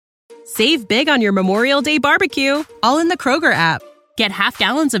Save big on your Memorial Day barbecue, all in the Kroger app. Get half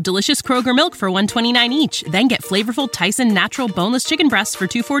gallons of delicious Kroger milk for $1.29 each. Then get flavorful Tyson natural boneless chicken breasts for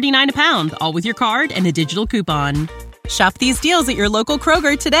 $2.49 a pound, all with your card and a digital coupon. Shop these deals at your local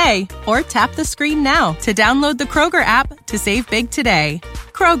Kroger today, or tap the screen now to download the Kroger app to save big today.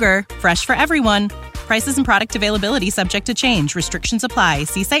 Kroger, fresh for everyone. Prices and product availability subject to change. Restrictions apply.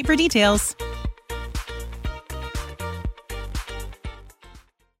 See site for details.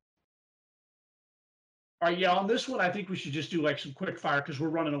 All right, yeah, on this one, I think we should just do like some quick fire because we're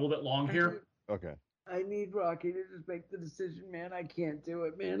running a little bit long here. Okay. I need Rocky to just make the decision, man. I can't do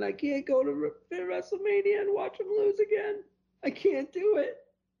it, man. I can't go to WrestleMania and watch him lose again. I can't do it.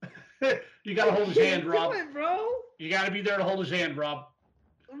 You got to hold his hand, Rob. Do it, bro. You got to be there to hold his hand, Rob.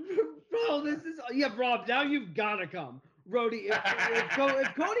 Bro, Rob, now you've got to come. Rhodey,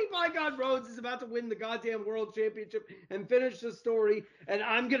 if Cody My God Rhodes is about to win the goddamn world championship and finish the story, and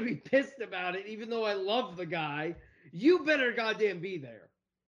I'm going to be pissed about it, even though I love the guy, you better goddamn be there.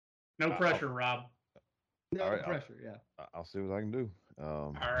 No pressure, Rob. No pressure, yeah. I'll see what I can do.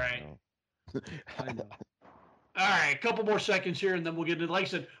 All right. I know. All right, a couple more seconds here, and then we'll get into. Like I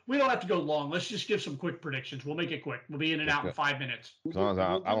said, we don't have to go long. Let's just give some quick predictions. We'll make it quick. We'll be in and out in 5 minutes. We'll do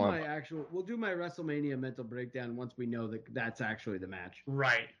my WrestleMania mental breakdown once we know that that's actually the match.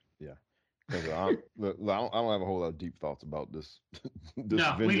 Right. Yeah. I don't have a whole lot of deep thoughts about this.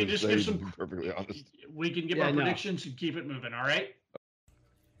 No, we can just give some. To be perfectly honest. We can give our predictions and keep it moving. All right.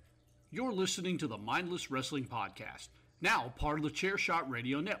 You're listening to the Mindless Wrestling Podcast, now part of the Chairshot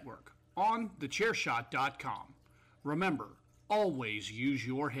Radio Network on thechairshot.com. Remember, always use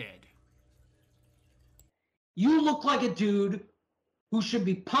your head. You look like a dude who should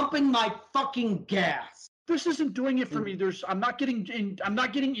be pumping my fucking gas. This isn't doing it for me. I'm not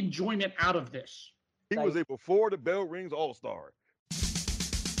getting enjoyment out of this. He was a before the bell rings all-star.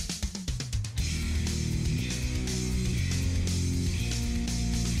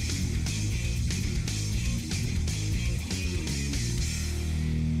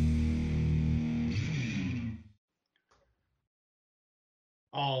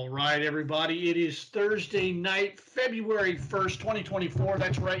 All right, everybody. It is Thursday night, February 1st, 2024.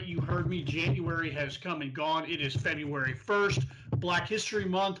 That's right. You heard me. January has come and gone. It is February 1st, Black History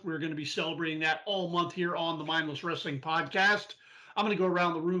Month. We're going to be celebrating that all month here on the Mindless Wrestling Podcast. I'm going to go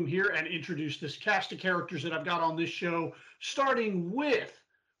around the room here and introduce this cast of characters that I've got on this show, starting with,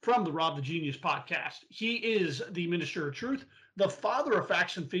 from the Rob the Genius podcast. He is the Minister of Truth, the father of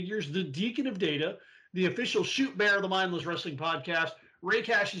facts and figures, the deacon of data, the official shoot bear of the Mindless Wrestling Podcast, Ray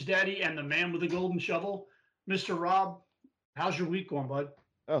Cash's daddy, and the man with the golden shovel. Mr. Rob, how's your week going, bud?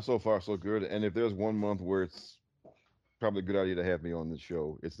 So far, so good. And if there's one month where it's probably a good idea to have me on this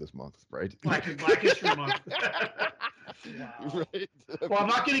show, it's this month, right? Black History Month. Wow. Right? Well, I'm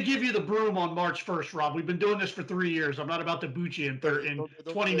not going to give you the broom on March 1st, Rob. We've been doing this for 3 years. I'm not about to boot you in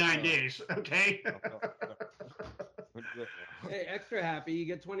 29 days, okay? Hey, extra happy. You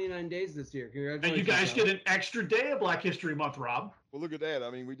get 29 days this year. Congratulations. And you guys get an extra day of Black History Month, Rob. Well, look at that. I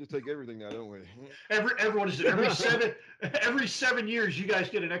mean, we just take everything now, don't we? Every 7 years, you guys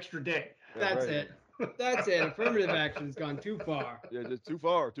get an extra day. That's it. That's it. Affirmative action's gone too far. Yeah, just too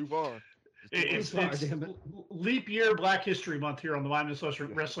far. It's leap year Black History Month here on the Mindless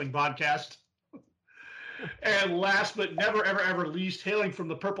Wrestling Podcast. And last but never, ever, ever least, hailing from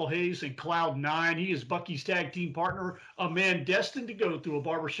the Purple Haze and Cloud 9, he is Bucky's tag team partner, a man destined to go through a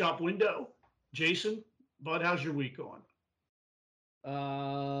barbershop window. Jason, bud, how's your week going?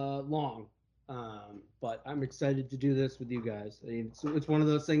 Long. But I'm excited to do this with you guys. I mean, it's one of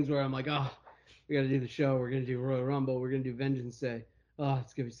those things where I'm like, oh, we got to do the show. We're going to do Royal Rumble. We're going to do Vengeance Day. Oh,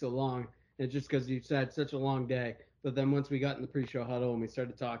 it's going to be so long. And it's just because you've had such a long day. But then once we got in the pre-show huddle and we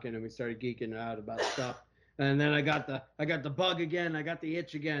started talking and we started geeking out about stuff, and then I got the bug again. I got the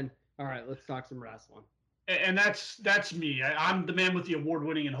itch again. All right, let's talk some wrestling. And that's me. I'm the man with the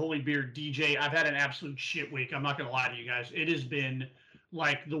award-winning and holy beard, DJ. I've had an absolute shit week. I'm not going to lie to you guys. It has been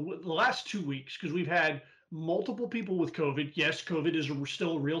like the last 2 weeks because we've had multiple people with COVID. Yes, COVID is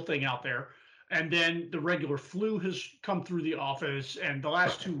still a real thing out there. And then the regular flu has come through the office. And the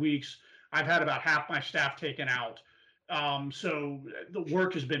last 2 weeks, I've had about half my staff taken out. So the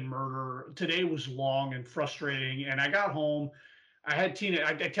work has been murder. Today was long and frustrating. And I got home. I had Tina.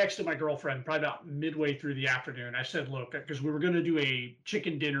 I texted my girlfriend probably about midway through the afternoon. I said, look, because we were going to do a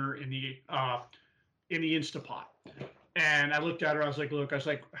chicken dinner in the Instapot. And I looked at her. I was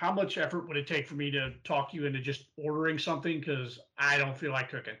like, how much effort would it take for me to talk you into just ordering something? Because I don't feel like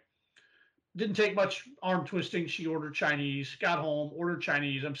cooking. Didn't take much arm twisting. She ordered Chinese, got home, ordered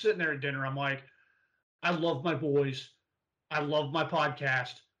Chinese. I'm sitting there at dinner. I'm like, I love my boys. I love my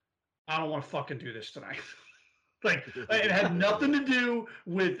podcast. I don't want to fucking do this tonight. Like, it had nothing to do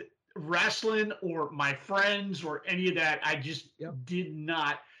with wrestling or my friends or any of that. I just did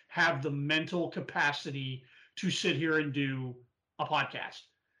not have the mental capacity to sit here and do a podcast.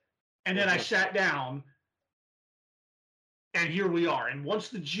 And then I sat down, and here we are. And once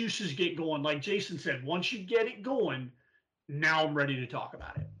the juices get going, like Jason said, once you get it going, now I'm ready to talk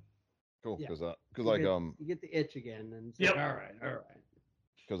about it. Cool, Yeah. because you get the itch again, and it's Yep. like, all right.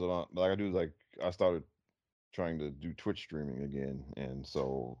 Because like I do, like I started trying to do Twitch streaming again, and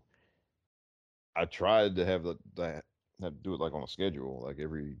so I tried to have have to do it like on a schedule. Like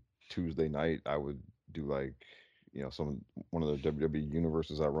every Tuesday night, I would do like one of the WWE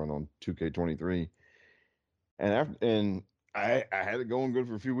universes I run on 2K23, and I had it going good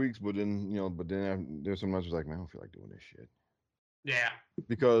for a few weeks, but then there's sometimes it's like, man, I don't feel like doing this shit. Yeah.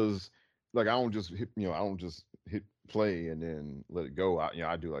 Because like I don't just hit play and then let it go.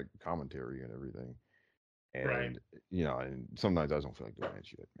 I do like commentary and everything, and Right. and sometimes I just don't feel like doing that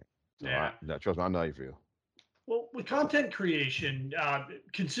shit, man. So Yeah. trust me, I know how you feel. Well, with content creation,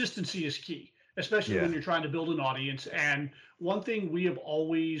 consistency is key, especially when you're trying to build an audience. And one thing we have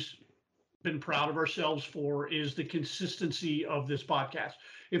always been proud of ourselves for is the consistency of this podcast.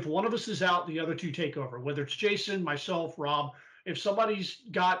 If one of us is out, the other two take over, whether it's Jason, myself, Rob. If somebody's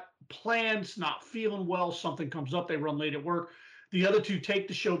got plans, not feeling well, something comes up, they run late at work, the other two take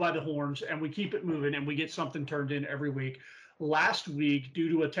the show by the horns and we keep it moving and we get something turned in every week. Last week, due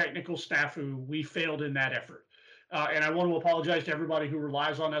to a technical snafu, we failed in that effort. And I want to apologize to everybody who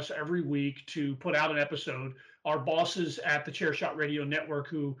relies on us every week to put out an episode. Our bosses at the Chairshot Radio Network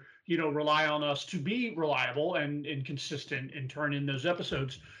who rely on us to be reliable and consistent and turn in those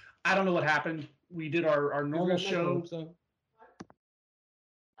episodes. I don't know what happened. We did our normal show.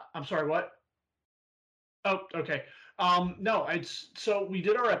 I'm sorry, what? Oh, okay. No, so we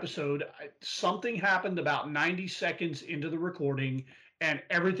did our episode. Something happened about 90 seconds into the recording, and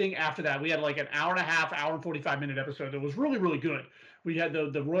everything after that, we had like an hour and a half, hour and 45-minute episode that was really, really good. We had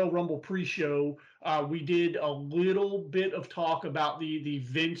the Royal Rumble pre-show. We did a little bit of talk about the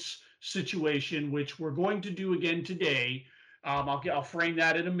Vince situation, which we're going to do again today. I'll frame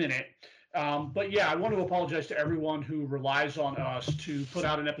that in a minute. But yeah, I want to apologize to everyone who relies on us to put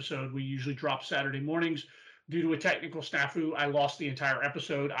out an episode. We usually drop Saturday mornings. Due to a technical snafu, I lost the entire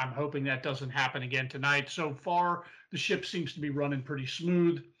episode. I'm hoping that doesn't happen again tonight. So far, the ship seems to be running pretty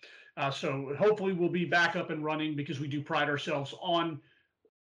smooth. So hopefully we'll be back up and running because we do pride ourselves on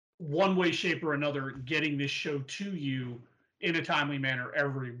one way, shape, or another getting this show to you in a timely manner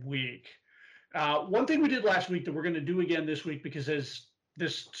every week. One thing we did last week that we're going to do again this week, because as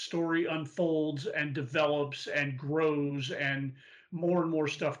this story unfolds and develops and grows and more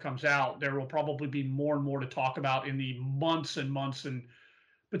stuff comes out, there will probably be more and more to talk about in the months and months and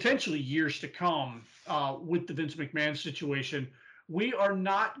potentially years to come with the Vince McMahon situation. We are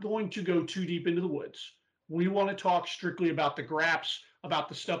not going to go too deep into the woods. We want to talk strictly about the graps, about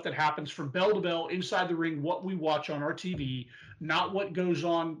the stuff that happens from bell to bell inside the ring, what we watch on our TV, not what goes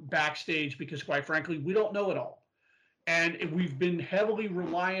on backstage, because quite frankly, we don't know it all. And we've been heavily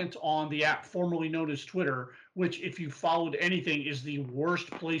reliant on the app formerly known as Twitter, which, if you followed anything, is the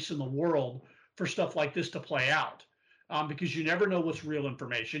worst place in the world for stuff like this to play out. Because you never know what's real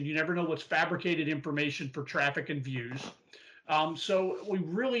information. You never know what's fabricated information for traffic and views. So we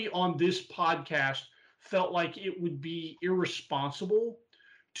really, on this podcast, felt like it would be irresponsible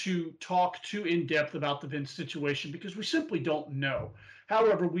to talk too in depth about the Vince situation because we simply don't know.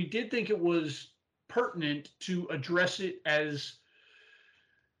 However, we did think it was pertinent to address it as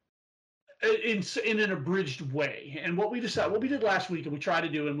in an abridged way. And what we did last week, and we tried to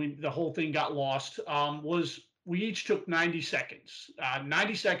do, and the whole thing got lost, was we each took 90 seconds,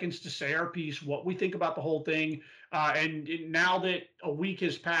 90 seconds to say our piece, what we think about the whole thing. And now that a week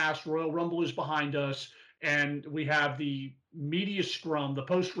has passed, Royal Rumble is behind us, and we have the media scrum, the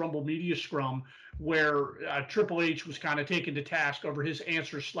post-Rumble media scrum, where Triple H was kind of taken to task over his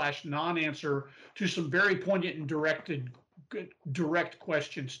answer/non-answer to some very poignant and direct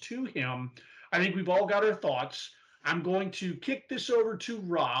questions to him. I think we've all got our thoughts. I'm going to kick this over to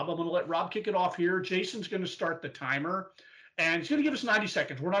Rob. I'm going to let Rob kick it off here. Jason's going to start the timer, and he's going to give us 90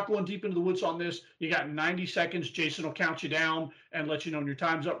 seconds. We're not going deep into the woods on this. You got 90 seconds. Jason will count you down and let you know when your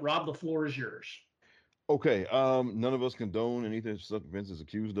time's up. Rob, the floor is yours. Okay. None of us condone anything stuff Vince is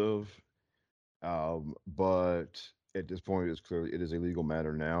accused of. But at this point, it is a legal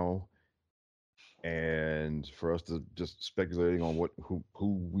matter now. And for us to just speculating on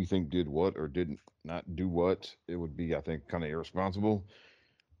who we think did what or did not do what, it would be, I think, kind of irresponsible.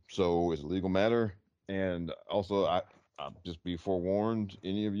 So it's a legal matter. And also, just be forewarned,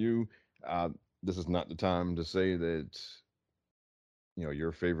 any of you. This is not the time to say that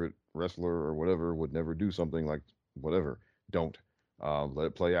your favorite wrestler or whatever would never do something like whatever. Don't let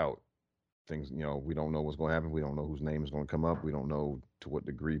it play out. Things, we don't know what's going to happen. We don't know whose name is going to come up. We don't know to what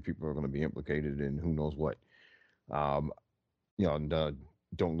degree people are going to be implicated in who knows what. Um, and,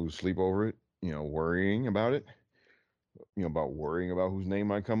 don't lose sleep over it. Worrying about it. About worrying about whose name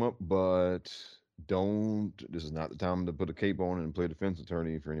might come up, but don't. This is not the time to put a cape on and play defense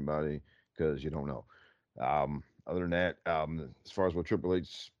attorney for anybody because you don't know. Other than that, as far as what Triple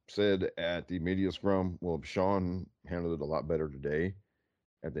H said at the media scrum, well, Sean handled it a lot better today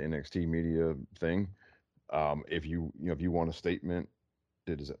at the NXT media thing. If you want a statement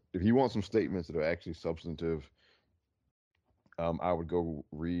if you want some statements that are actually substantive, I would go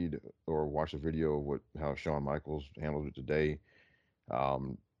read or watch a video of how Shawn Michaels handled it today.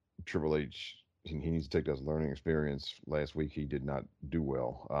 Triple H, he needs to take that as a learning experience. Last week he did not do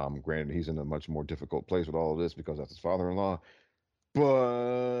well. Granted, he's in a much more difficult place with all of this because that's his father-in-law,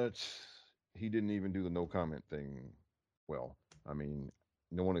 but he didn't even do the no comment thing well. I mean,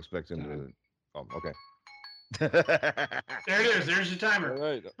 no one expects him to. Oh, okay. There it is. There's the timer. All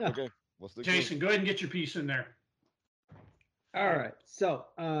right. Okay. Let's Jason, go ahead and get your piece in there. All right. So,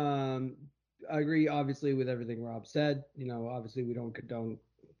 I agree, obviously, with everything Rob said. Obviously, we don't condone.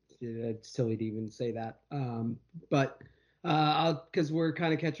 It's silly to even say that. But because we're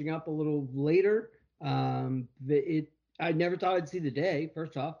kind of catching up a little later, I never thought I'd see the day,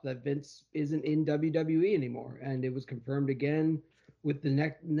 first off, that Vince isn't in WWE anymore. And it was confirmed again with the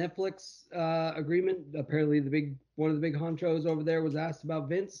Netflix agreement. Apparently, one of the big honchos over there was asked about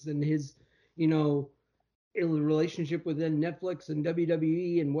Vince and his, relationship within Netflix and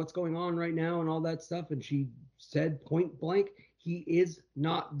WWE and what's going on right now and all that stuff. And she said point blank, he is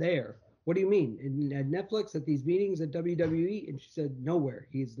not there. What do you mean? At Netflix, at these meetings at WWE? And she said, nowhere.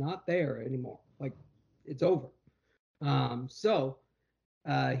 He's not there anymore. Like, it's over. So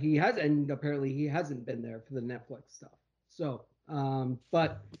he has, and apparently he hasn't been there for the Netflix stuff. So,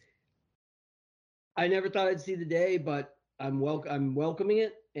 but I never thought I'd see the day, but I'm welcoming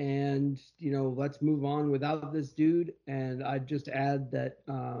it, and let's move on without this dude. And I'd just add that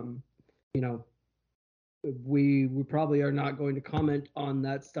we probably are not going to comment on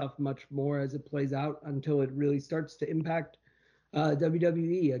that stuff much more as it plays out until it really starts to impact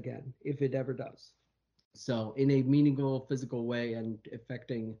WWE again, if it ever does. So in a meaningful, physical way and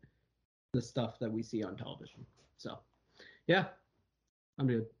affecting the stuff that we see on television. So, yeah, I'm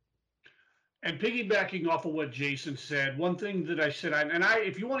good. And piggybacking off of what Jason said, one thing that I said,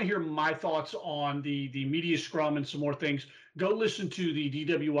 if you want to hear my thoughts on the media scrum and some more things, go listen to the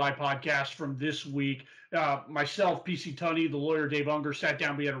DWI podcast from this week. Myself, PC Tunney, the lawyer Dave Unger sat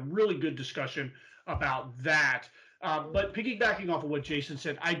down. We had a really good discussion about that. But piggybacking off of what Jason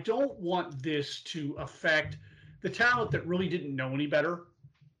said, I don't want this to affect the talent that really didn't know any better.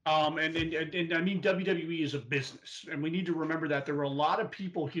 And I mean, WWE is a business, and we need to remember that there were a lot of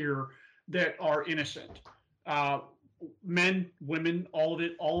people here that are innocent. Men, women, all of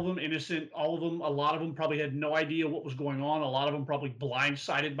them innocent, a lot of them probably had no idea what was going on. A lot of them probably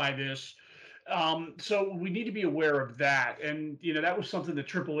blindsided by this. So we need to be aware of that. And, that was something that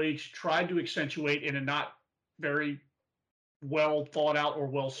Triple H tried to accentuate in a not very well thought out or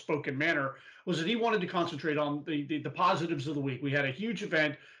well spoken manner, was that he wanted to concentrate on the positives of the week. We had a huge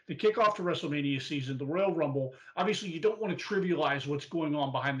event, the kickoff to WrestleMania season, the Royal Rumble. Obviously, you don't want to trivialize what's going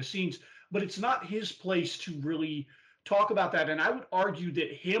on behind the scenes, but it's not his place to really talk about that. And I would argue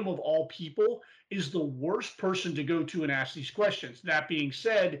that him, of all people, is the worst person to go to and ask these questions. That being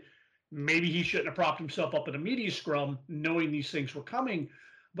said, maybe he shouldn't have propped himself up at a media scrum knowing these things were coming.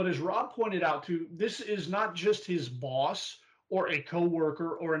 But as Rob pointed out, too, this is not just his boss or a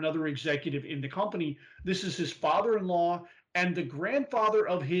coworker or another executive in the company. This is his father-in-law and the grandfather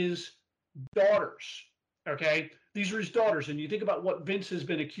of his daughters. Okay, these are his daughters, and you think about what Vince has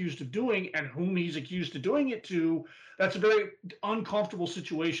been accused of doing and whom he's accused of doing it to. That's a very uncomfortable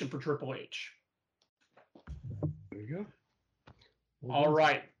situation for Triple H. There you go. All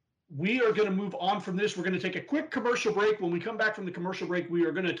right. We are going to move on from this. We're going to take a quick commercial break. When we come back from the commercial break, we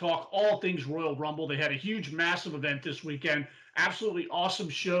are going to talk all things Royal Rumble. They had a huge, massive event this weekend. Absolutely awesome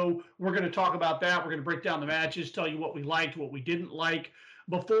show. We're going to talk about that. We're going to break down the matches, tell you what we liked, what we didn't like.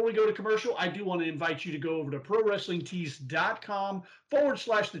 Before we go to commercial, I do want to invite you to go over to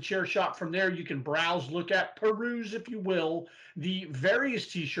ProWrestlingTees.com/The Chair Shot. From there, you can browse, look at, peruse, if you will, the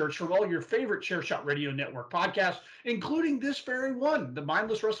various T-shirts from all your favorite Chair Shot Radio Network podcasts, including this very one, the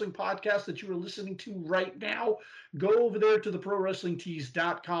Mindless Wrestling podcast that you are listening to right now. Go over there to the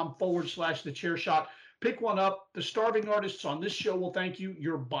ProWrestlingTees.com/The Chair Shot. Pick one up. The starving artists on this show will thank you.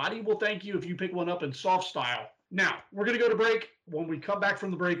 Your body will thank you if you pick one up in soft style. Now, we're going to go to break. When we come back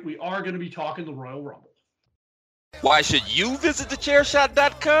from the break, we are going to be talking the Royal Rumble. Why should you visit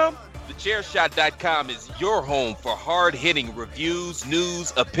thechairshot.com? Thechairshot.com is your home for hard-hitting reviews,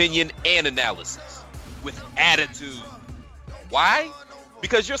 news, opinion, and analysis with attitude. Why?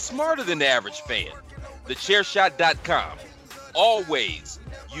 Because you're smarter than the average fan. Thechairshot.com. Always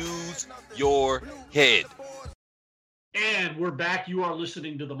use your head. And we're back. You are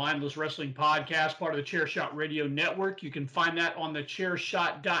listening to the Mindless Wrestling Podcast, part of the Chairshot Radio Network. You can find that on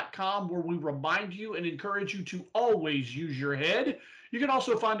thechairshot.com, where we remind you and encourage you to always use your head. You can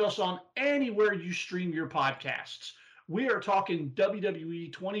also find us on anywhere you stream your podcasts. We are talking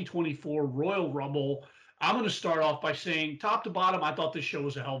WWE 2024 Royal Rumble. I'm going to start off by saying, top to bottom, I thought this show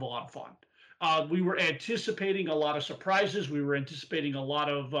was a hell of a lot of fun. We were anticipating a lot of surprises. We were anticipating a lot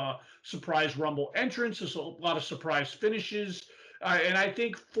of surprise Rumble entrants, a lot of surprise finishes. And I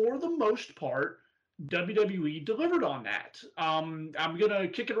think for the most part, WWE delivered on that. I'm going to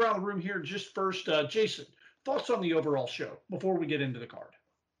kick it around the room here just first. Jason, thoughts on the overall show before we get into the card?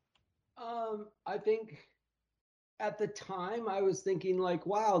 I think at the time I was thinking like,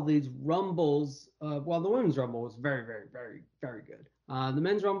 wow, these Rumbles, the Women's Rumble was very, very, very, very good. The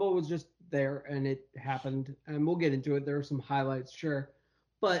Men's Rumble was just there and it happened, and we'll get into it. There were some highlights, sure.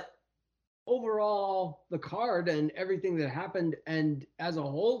 But overall, the card and everything that happened, and as a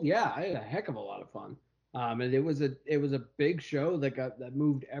whole, yeah, I had a heck of a lot of fun. And it was a big show that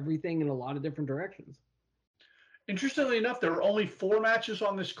moved everything in a lot of different directions. Interestingly enough, there were only 4 matches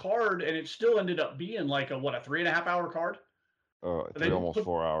on this card, and it still ended up being like a 3.5 hour card? Almost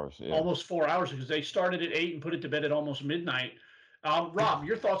 4 hours. Yeah. Almost 4 hours, because they started at 8 and put it to bed at almost midnight. Rob,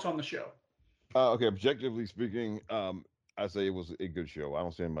 your thoughts on the show? Okay, objectively speaking, I say it was a good show. I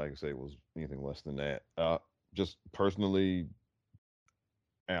don't see anybody can say it was anything less than that. Just personally,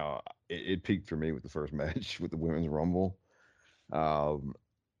 it peaked for me with the first match with the Women's Rumble. But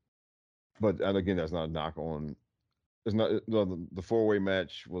and again, that's not a knock on. It's not the 4-way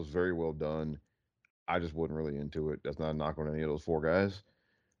match was very well done. I just wasn't really into it. That's not a knock on any of those 4 guys.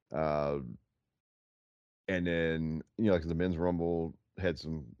 And then like the Men's Rumble had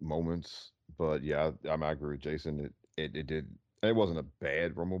some moments, but yeah, I agree with Jason. It did. It wasn't a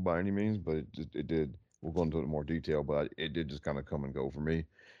bad Rumble by any means, but it did. We'll go into it in more detail, but it did just kind of come and go for me.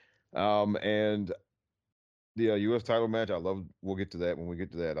 And the U.S. title match, I love. We'll get to that when we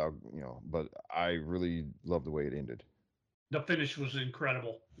get to that. But I really love the way it ended. The finish was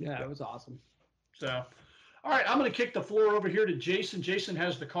incredible. Yeah, it was awesome. So, all right, I'm going to kick the floor over here to Jason. Jason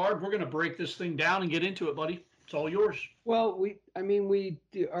has the card. We're going to break this thing down and get into it, buddy. It's all yours. Well, we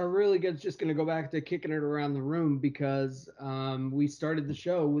are really just going to go back to kicking it around the room because we started the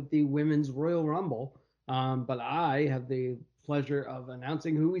show with the Women's Royal Rumble. But I have the pleasure of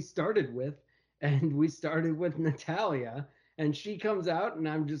announcing who we started with. And we started with Natalya. And she comes out, and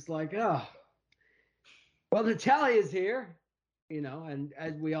I'm just like, oh, well, Natalya's here. And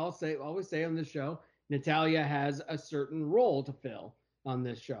as we always say on this show, Natalya has a certain role to fill on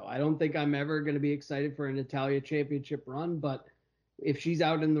this show. I don't think I'm ever going to be excited for a Natalya championship run, but if she's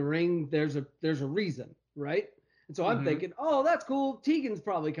out in the ring, there's a reason, right? And so I'm thinking, oh, that's cool. Tegan's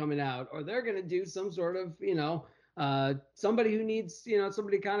probably coming out, or they're going to do some sort of, somebody who needs,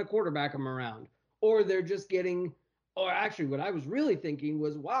 somebody to kind of quarterback them around, or they're just getting, or actually what I was really thinking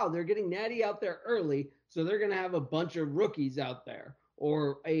was, wow, they're getting Natty out there early, so they're going to have a bunch of rookies out there,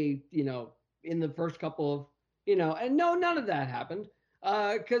 or in the first couple of, and no, none of that happened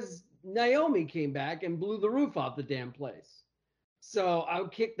because Naomi came back and blew the roof off the damn place. So I'll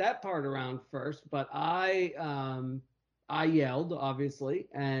kick that part around first, but I yelled, obviously,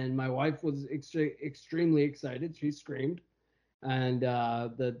 and my wife was extremely excited. She screamed, and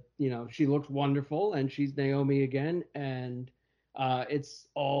she looked wonderful, and she's Naomi again, and it's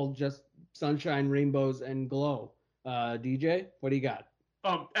all just sunshine, rainbows, and glow. DJ, what do you got?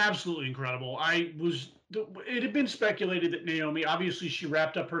 Absolutely incredible. It had been speculated that Naomi, obviously she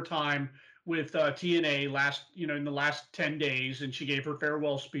wrapped up her time with TNA in the last 10 days, and she gave her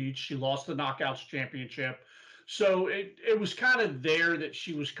farewell speech. She lost the Knockouts Championship. So it was kind of there that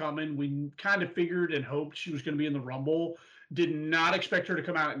she was coming. We kind of figured and hoped she was going to be in the Rumble. Did not expect her to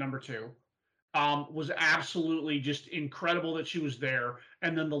come out at number 2. Was absolutely just incredible that she was there.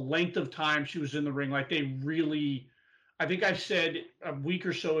 And then the length of time she was in the ring, like they really, I think I said a week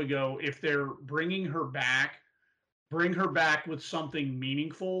or so ago, if they're bringing her back, bring her back with something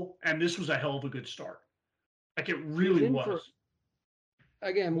meaningful. And this was a hell of a good start. Like it really was.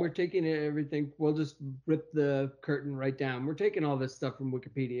 again, we're taking everything. We'll just rip the curtain right down. We're taking all this stuff from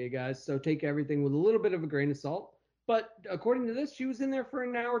Wikipedia, guys. So take everything with a little bit of a grain of salt. But according to this, she was in there for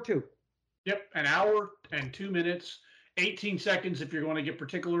an hour too. Yep, an hour and 2 minutes, 18 seconds if you're going to get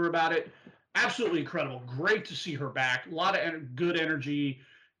particular about it. Absolutely incredible. Great to see her back. A lot of good energy,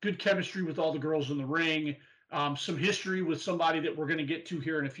 good chemistry with all the girls in the ring. Some history with somebody that we're going to get to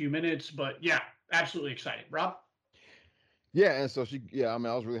here in a few minutes. But yeah, absolutely excited. Rob? Yeah, and so I mean,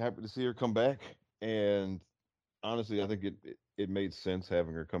 I was really happy to see her come back. And honestly, I think it made sense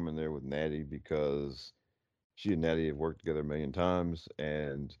having her come in there with Natty because she and Natty have worked together a million times.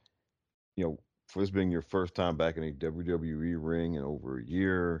 And, for this being your first time back in a WWE ring in over a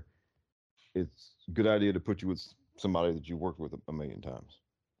year, it's a good idea to put you with somebody that you worked with a million times.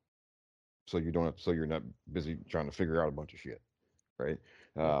 So you're not busy trying to figure out a bunch of shit. Right.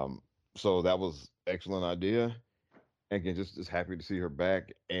 So that was excellent idea. Again, just happy to see her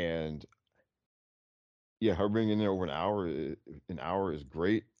back. And yeah, her being in there over an hour is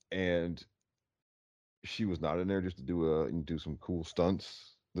great. And she was not in there just to do some cool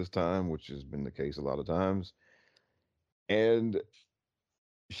stunts this time, which has been the case a lot of times. And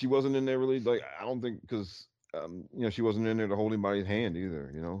she wasn't in there really, like, I don't think, because she wasn't in there to hold anybody's hand either.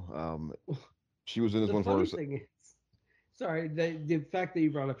 She was in this one for herself. Sorry, the fact that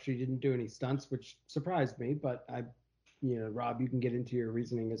you brought up she didn't do any stunts, which surprised me, but Rob, you can get into your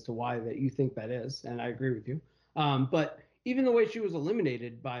reasoning as to why that you think that is, and I agree with you. But even the way she was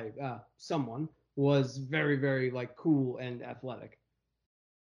eliminated by someone was very, very like cool and athletic.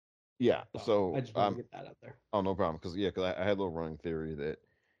 Yeah, so I just want to get that out there. Oh, no problem. Because I had a little running theory that,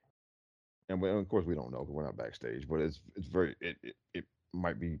 and of course we don't know because we're not backstage, but it's very it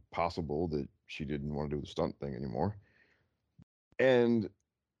might be possible that she didn't want to do the stunt thing anymore. And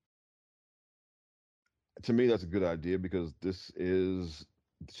to me, that's a good idea because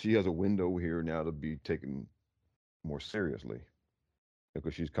she has a window here now to be taken more seriously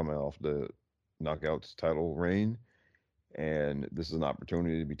because she's coming off the Knockouts title reign, and this is an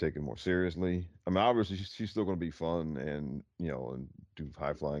opportunity to be taken more seriously. I mean, obviously she's still going to be fun and and do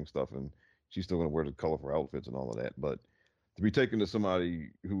high flying stuff, and she's still going to wear the colorful outfits and all of that. But to be taken to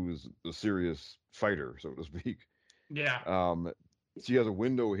somebody who is a serious fighter, so to speak, yeah, she has a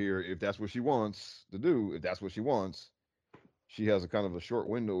window here. If that's what she wants to do, if that's what she wants, she has a kind of a short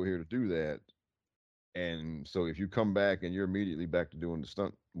window here to do that. And so if you come back and you're immediately back to doing the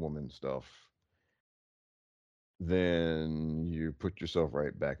stunt woman stuff, then you put yourself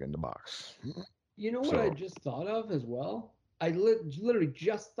right back in the box. You know what I just thought of as well? I literally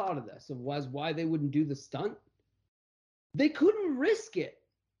just thought of this, was why they wouldn't do the stunt. They couldn't risk it.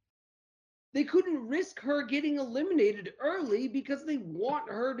 They couldn't risk her getting eliminated early because they want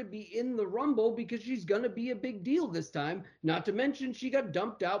her to be in the Rumble because she's going to be a big deal this time. Not to mention she got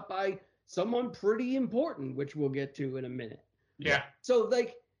dumped out by someone pretty important, which we'll get to in a minute. Yeah. So,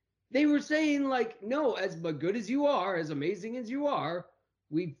 they were saying, no, as good as you are, as amazing as you are,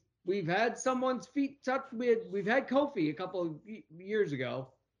 we've had someone's feet touched. We've had Kofi a couple of years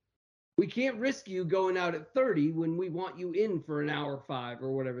ago. We can't risk you going out at 30 when we want you in for an hour 5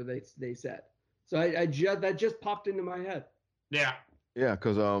 or whatever they said. So that just popped into my head. Yeah. Yeah,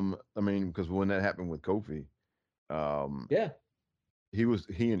 because because when that happened with Kofi,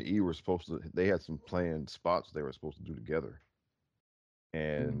 he and E were supposed to. They had some planned spots they were supposed to do together.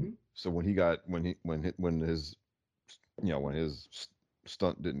 And so when his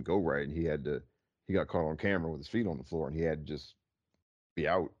stunt didn't go right, and he got caught on camera with his feet on the floor, and he had to just be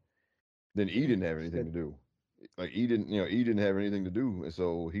out. Then E didn't have anything to do. Like E didn't have anything to do, and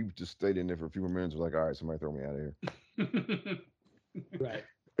so he just stayed in there for a few more minutes. Was like, all right, somebody throw me out of here. Right.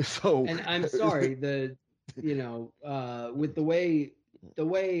 So, and I'm sorry, with the way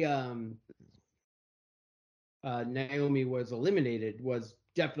Naomi was eliminated was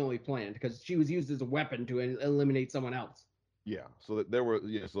definitely planned because she was used as a weapon to eliminate someone else. Yeah. So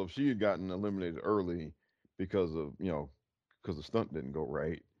so if she had gotten eliminated early because of because the stunt didn't go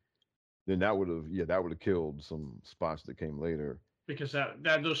right, then that would have killed some spots that came later. Because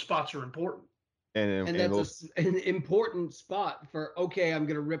those spots are important. And that's an important spot for, okay, I'm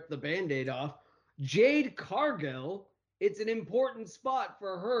going to rip the Band-Aid off. Jade Cargill, it's an important spot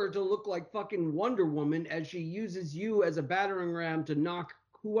for her to look like fucking Wonder Woman as she uses you as a battering ram to knock,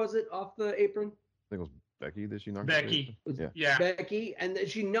 who was it, off the apron? I think it was Becky that she knocked. Becky. Yeah. Becky. And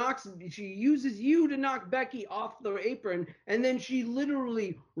she uses you to knock Becky off the apron. And then she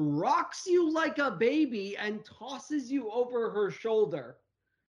literally rocks you like a baby and tosses you over her shoulder.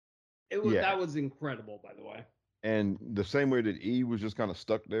 That was incredible, by the way. And the same way that E was just kind of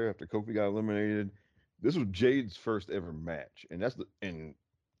stuck there after Kofi got eliminated, this was Jade's first ever match, and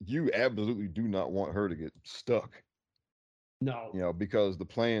you absolutely do not want her to get stuck. No. Because the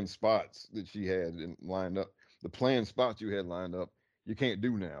planned spots that she had lined up, the planned spots you had lined up, you can't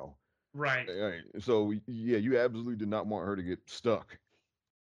do now. Right. So yeah, you absolutely did not want her to get stuck.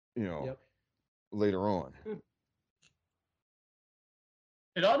 Later on.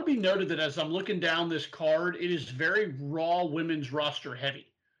 It ought to be noted that as I'm looking down this card, it is very Raw women's roster heavy.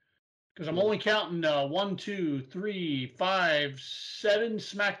 Because I'm only counting 1, 2, 3, 5, 7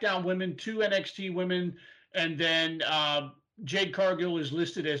 SmackDown women, 2 NXT women, and then Jade Cargill is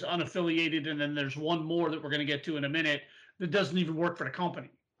listed as unaffiliated, and then there's one more that we're going to get to in a minute that doesn't even work for the company.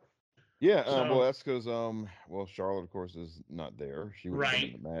 Yeah, well, that's because Charlotte, of course, is not there. She would have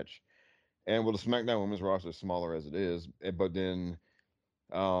been in the match. And the SmackDown Women's roster is smaller as it is, but then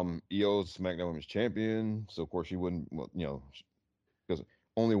EO's SmackDown Women's Champion, so of course she wouldn't, because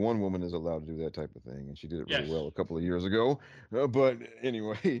only one woman is allowed to do that type of thing, and she did it really well a couple of years ago. But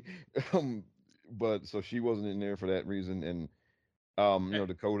anyway, but so she wasn't in there for that reason, and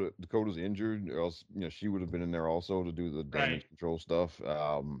Dakota's injured, or else she would have been in there also to do the damage control stuff.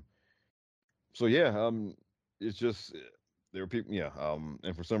 So yeah, it's just there were people,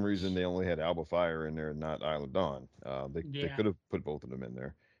 and for some reason they only had Alba Fire in there and not Isla Dawn. They could have put both of them in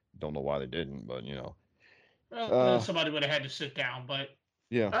there. Don't know why they didn't, but somebody would have had to sit down. But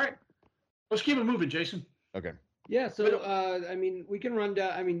yeah, all right, let's keep it moving, Jason. Okay. Yeah, so I mean, we can run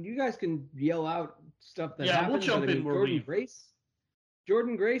down. I mean, you guys can yell out stuff that happened. We'll jump in where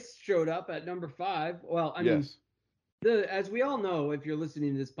Jordan Grace showed up at number 5. Well, I mean, as we all know, if you're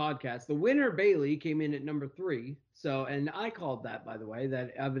listening to this podcast, the winner Bailey came in at number 3. So, and I called that, by the way,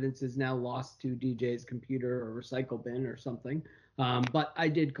 that evidence is now lost to DJ's computer or recycle bin or something. But I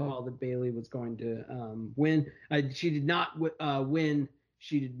did call that Bailey was going to win. She did not win.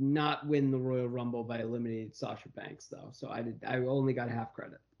 She did not win the Royal Rumble by eliminating Sasha Banks, though. So I only got half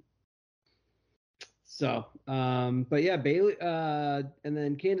credit. So, but yeah, Bailey, and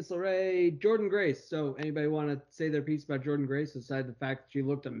then Candice LeRae, Jordan Grace. So anybody want to say their piece about Jordan Grace, aside the fact that she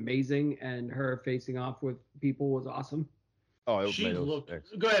looked amazing and her facing off with people was awesome? Oh, it was,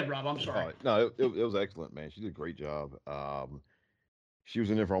 Go ahead, Rob. I'm sorry. No, it was excellent, man. She did a great job. She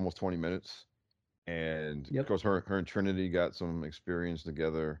was in there for almost 20 minutes. And of course, her and Trinity got some experience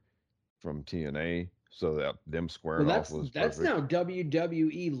together from TNA. So that them squaring off was that's now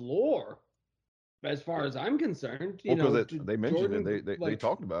WWE lore. As far as I'm concerned, they mentioned it. They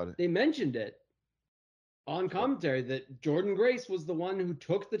talked about it. They mentioned it on commentary that Jordan Grace was the one who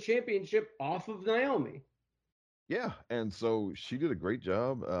took the championship off of Naomi. Yeah, and so she did a great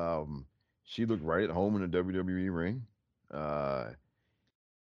job. She looked right at home in the WWE ring.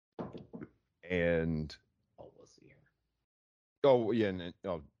 And we'll see her. Oh yeah,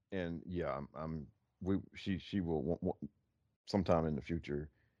 she will sometime in the future.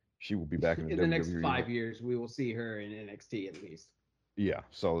 She will be back in the WWE. Next 5 years. We will see her in NXT at least. Yeah,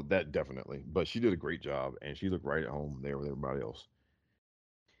 so that definitely. But she did a great job, and she looked right at home there with everybody else.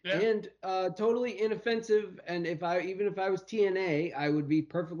 Yeah. And totally inoffensive. And even if I was TNA, I would be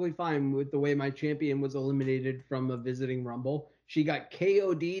perfectly fine with the way my champion was eliminated from a visiting Rumble. She got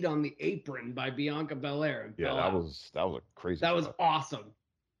KO'd on the apron by Bianca Belair. Yeah, that was a crazy. That was awesome.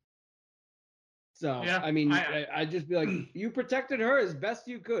 So, I mean, I'd just be like, you protected her as best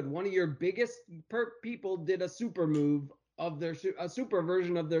you could. One of your biggest people did a super move of a super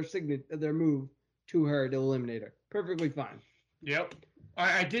version of their move to her to eliminate her. Perfectly fine. Yep.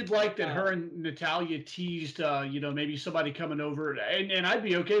 I did like that her and Natalya teased, maybe somebody coming over. And I'd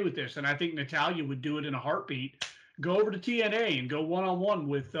be okay with this. And I think Natalya would do it in a heartbeat. Go over to TNA and go one-on-one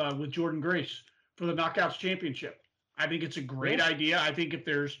with Jordan Grace for the Knockouts Championship. I think it's a great idea. I think if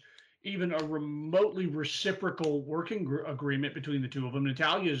there's even a remotely reciprocal working agreement between the two of them,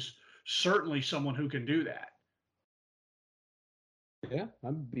 Natalya's certainly someone who can do that. Yeah,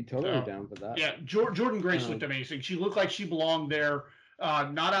 I'd be totally down for that. Yeah, Jordan Grace looked amazing. She looked like she belonged there,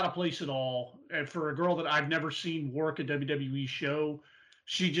 not out of place at all. And for a girl that I've never seen work a WWE show,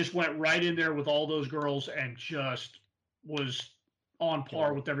 she just went right in there with all those girls and just was on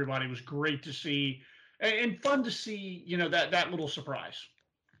par with everybody. It was great to see and fun to see, that little surprise.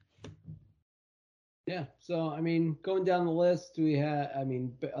 Yeah. So, I mean, going down the list, we had,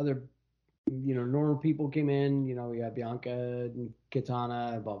 other, normal people came in, we had Bianca and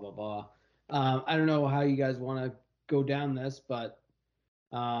Katana, blah, blah, blah. I don't know how you guys want to go down this, but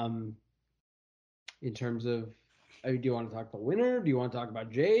in terms of, do you want to talk the winner? Do you want to talk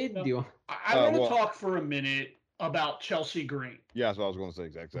about Jade? I want to talk for a minute about Chelsea Green. Yeah, that's what I was going to say.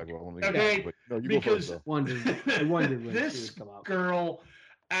 Exactly what I wanted to say. But, because I wondered when this she would come up. Girl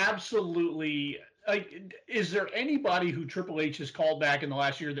absolutely like, is there anybody who Triple H has called back in the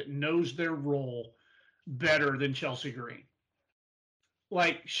last year that knows their role better than Chelsea Green?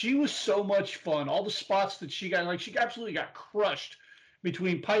 Like, she was so much fun. All the spots that she got, like, she absolutely got crushed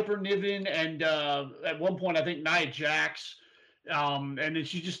between Piper Niven and at one point I think Nia Jax, and then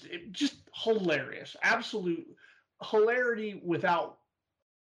she just hilarious, absolute hilarity without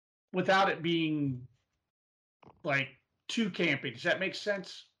it being like too campy. Does that make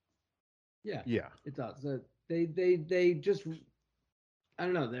sense? Yeah, Yeah. it does. They just, I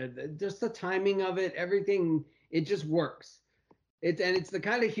don't know, just the timing of it, everything, it just works. It's the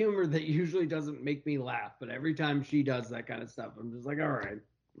kind of humor that usually doesn't make me laugh, but every time she does that kind of stuff, I'm just like, all right.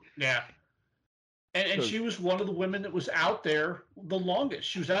 Yeah. And she was one of the women that was out there the longest.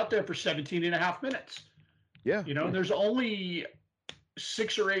 She was out there for 17 and a half minutes. Yeah. You know, there's only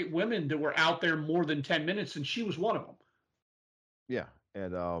 6 or 8 women that were out there more than 10 minutes, and she was one of them. Yeah.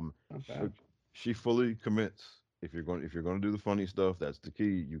 And Not bad. she fully commits. If you're going to do the funny stuff, that's the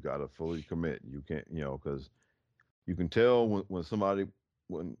key. You got to fully commit. You can't, because you can tell when somebody's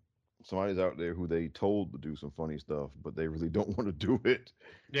out there who they told to do some funny stuff, but they really don't want to do it.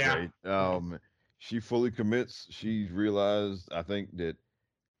 Yeah. Right. She fully commits. She's realized, I think, that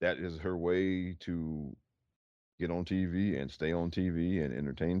is her way to get on TV and stay on TV and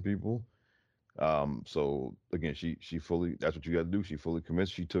entertain people. So again, she fully, that's what you got to do. She fully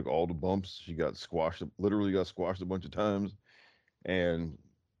commits. She took all the bumps. She got squashed, literally got squashed a bunch of times. And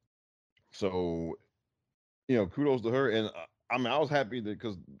so, kudos to her. And I mean, I was happy that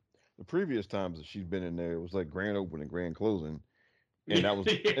because the previous times that she's been in there, it was like grand opening, grand closing. And that was,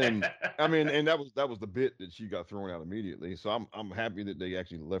 and I mean, and that was the bit that she got thrown out immediately. So I'm happy that they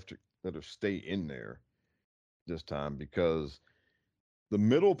actually let her stay in there this time, because the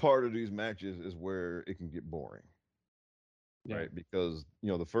middle part of these matches is where it can get boring, right? Because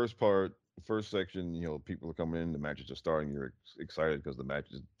the first section, people are coming in, the matches are starting, you're excited because the match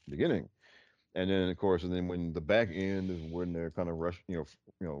is beginning, and then of course, and then when the back end is when they're kind of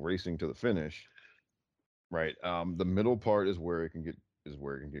racing to the finish, right? The middle part is where it can get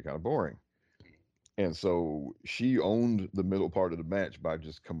kind of boring. And so she owned the middle part of the match by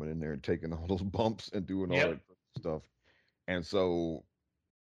just coming in there and taking all those bumps and doing all that stuff. And so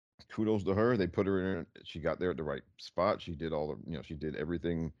kudos to her. They put her in. She got there at the right spot. She did she did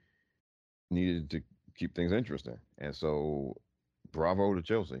everything needed to keep things interesting. And so bravo to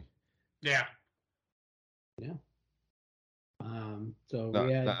Chelsea. Yeah. Yeah. So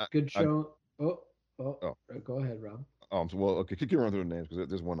we had good show. Go ahead, Rob. So, well, okay, keep run through the names because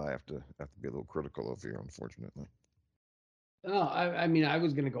there's one I have to be a little critical of here, unfortunately. Oh, I mean, I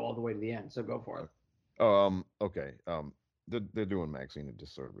was gonna go all the way to the end, so go for it. Okay. They're doing Maxine a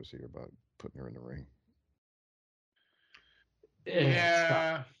disservice here by putting her in the ring.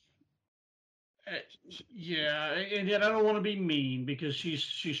 Yeah. Yeah, and yet I don't want to be mean because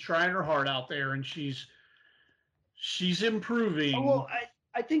she's trying her heart out there and she's improving. Oh, well,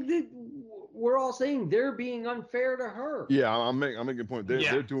 I think that we're all saying they're being unfair to her. Yeah, I'm making a point.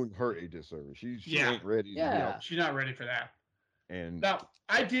 They're doing her a disservice. She ain't ready. Yeah, she's not ready for that. And now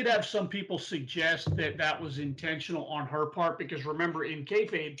I did have some people suggest that was intentional on her part because remember in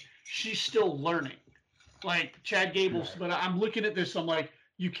kayfabe she's still learning, like Chad Gables. Right. But I'm looking at this. I'm like,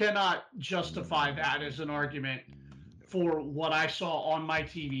 you cannot justify that as an argument for what I saw on my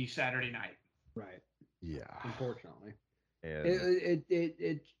TV Saturday night. Right. Yeah. Unfortunately. And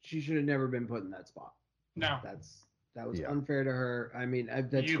she should have never been put in that spot. No. That was unfair to her. I mean,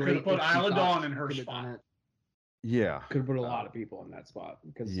 that's you great. Could have put Isla Dawn in her spot. Yeah. Could have put a lot of people in that spot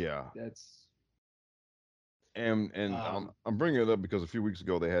because that's. And I'm bringing it up because a few weeks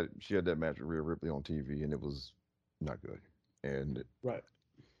ago she had that match with Rhea Ripley on TV and it was not good. And right.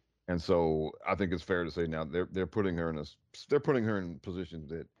 And so I think it's fair to say now they're putting her in positions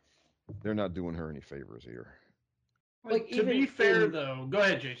that they're not doing her any favors here. Like to be fair, though, go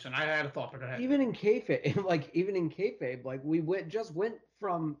ahead, Jason. I had a thought, but go ahead. Even in kayfabe, like we went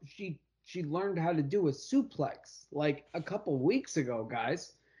from she learned how to do a suplex like a couple weeks ago,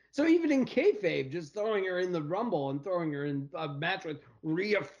 guys. So even in kayfabe, just throwing her in the Rumble and throwing her in a match with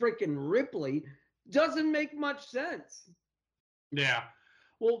Rhea freaking Ripley doesn't make much sense. Yeah.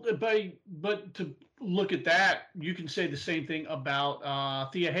 Well, but to look at that, you can say the same thing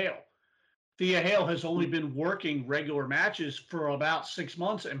about Thea Hale. Thea Hale has only been working regular matches for about 6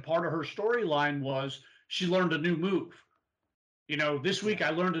 months, and part of her storyline was she learned a new move. This week I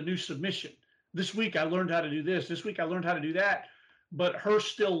learned a new submission. This week I learned how to do this. This week I learned how to do that. But her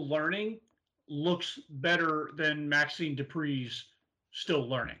still learning looks better than Maxine Dupree's still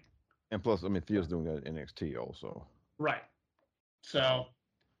learning. And plus, I mean, Thea's doing that at NXT also. Right. So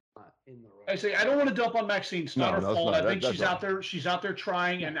in the Royal I say I don't want to dump on Maxine. It's not her No, it's fault. not. I think That's she's all. out there. She's out there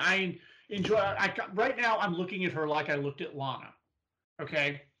trying, and I enjoy. Right now, I'm looking at her like I looked at Lana.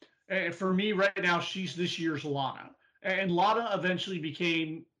 Okay, and for me right now, she's this year's Lana, and Lana eventually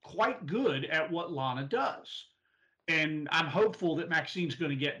became quite good at what Lana does, and I'm hopeful that Maxine's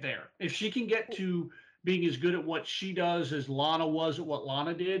going to get there. If she can get to being as good at what she does as Lana was at what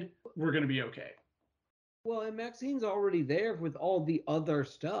Lana did, we're going to be okay. Well, and Maxine's already there with all the other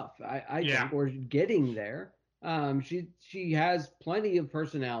stuff. I Yeah. think we're getting there. She has plenty of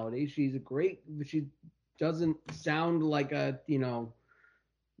personality. She's a great. She doesn't sound like a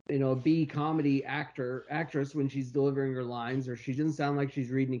B comedy actress when she's delivering her lines, or she doesn't sound like she's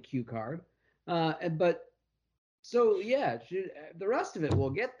reading a cue card. But so yeah, the rest of it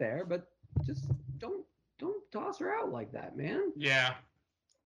will get there. But just don't toss her out like that, man. Yeah.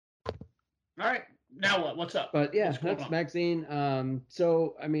 All right. Now what? What's up? But yeah, What's going that's on? Maxine.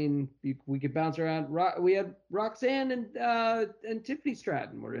 So I mean, we could bounce around. We had Roxanne and Tiffany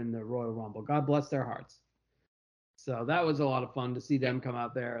Stratton were in the Royal Rumble. God bless their hearts. So that was a lot of fun to see them come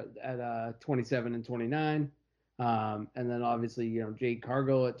out there at 27 and 29. And then obviously, Jade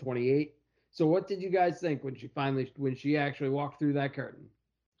Cargill at 28. So what did you guys think when she actually walked through that curtain?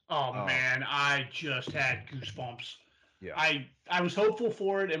 Oh man, I just had goosebumps. Yeah. I was hopeful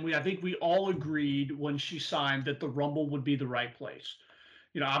for it, and I think we all agreed when she signed that the Rumble would be the right place.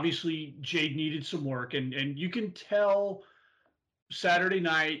 Obviously Jade needed some work, and you can tell Saturday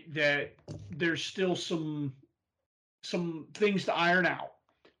night that there's still some things to iron out.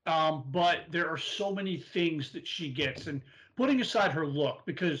 But there are so many things that she gets, and putting aside her look,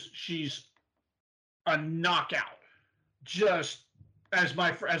 because she's a knockout, just as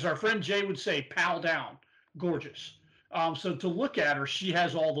our friend Jay would say, pal down, gorgeous. So to look at her, she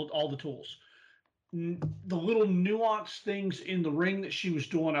has all the tools. The little nuanced things in the ring that she was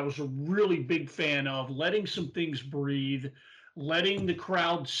doing, I was a really big fan of, letting some things breathe, letting the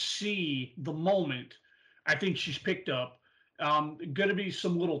crowd see the moment. I think she's picked up. Going to be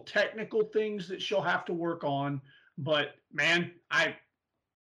some little technical things that she'll have to work on, but man,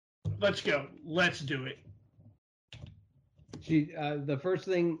 let's go. Let's do it. The first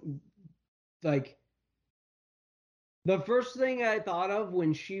thing I thought of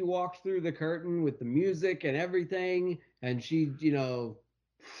when she walked through the curtain with the music and everything, and she,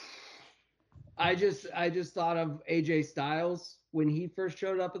 I just thought of AJ Styles when he first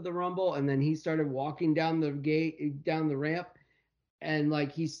showed up at the Rumble, and then he started walking down the ramp, and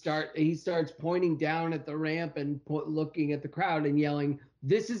like he starts pointing down at the ramp and looking at the crowd and yelling,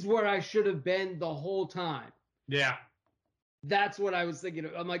 "This is where I should have been the whole time." Yeah. That's what I was thinking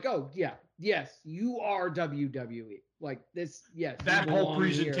of. I'm like, oh yeah, yes, you are WWE. Like this, yes. That whole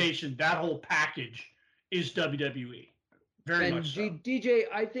presentation, that whole package is WWE. Very much so. DJ,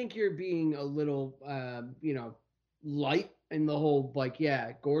 I think you're being a little, light in the whole,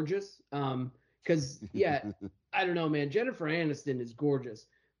 gorgeous. Because, yeah, I don't know, man. Jennifer Aniston is gorgeous.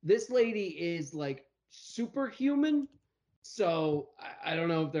 This lady is, like, superhuman. So I don't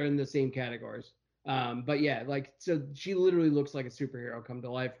know if they're in the same categories. But yeah, so she literally looks like a superhero come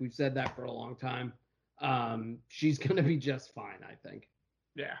to life. We've said that for a long time. She's gonna be just fine, I think.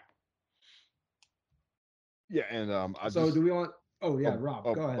 Yeah. Yeah, and do we want? Oh yeah, Rob,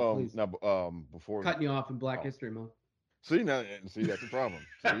 go ahead, please. Now, before cutting you off in Black History Month. See that's the problem.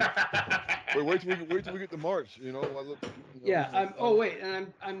 Wait till we get to March.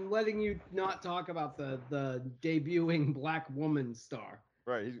 I'm letting you not talk about the debuting Black woman star.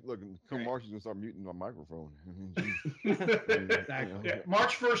 Right, he's looking. Come March, he's gonna start muting my microphone. Exactly. Yeah.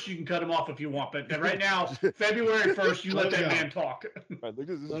 March 1st, you can cut him off if you want, but right now, February 1st, you let that man talk. Right, look,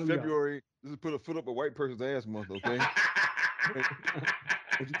 this is February. This is put a foot up a white person's ass month, okay?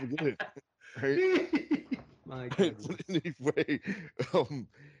 Don't you forget it, right? My goodness. Anyway,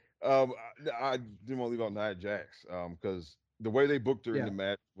 I didn't want to leave out Nia Jax because the way they booked her in the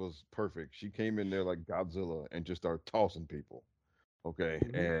match was perfect. She came in there like Godzilla and just started tossing people. Okay,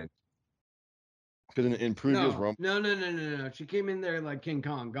 and because in previous Rumble, no. She came in there like King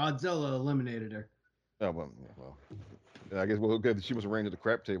Kong. Godzilla eliminated her. Oh well. I guess she was arranged at the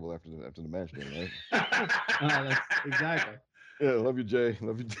crap table after the match, then, right? That's exactly. Yeah, love you, Jay.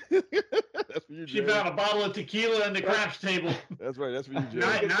 Love you. That's for you, Jay. She found a bottle of tequila in the craps table. That's right. That's for you, Jay.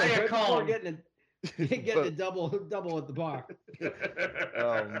 Now you're calling. Getting a double at the bar.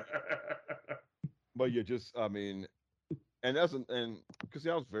 But yeah, just and because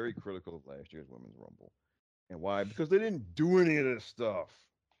I was very critical of last year's Women's Rumble, and why? Because they didn't do any of this stuff.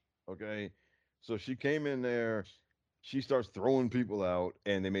 Okay, so she came in there, she starts throwing people out,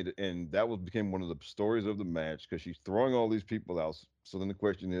 and they made it, and that became one of the stories of the match because she's throwing all these people out. So then the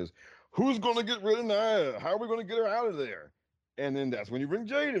question is, who's going to get rid of Nia? How are we going to get her out of there? And then that's when you bring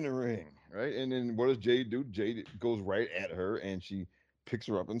Jade in the ring, right? And then what does Jade do? Jade goes right at her, and she picks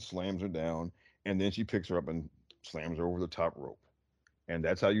her up and slams her down, and then she picks her up and slams her over the top rope. And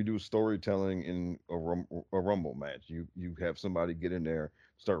that's how you do storytelling in a Rumble match. You have somebody get in there,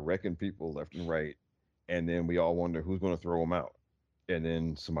 start wrecking people left and right, and then we all wonder who's going to throw them out. And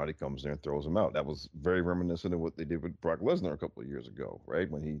then somebody comes there and throws them out. That was very reminiscent of what they did with Brock Lesnar a couple of years ago,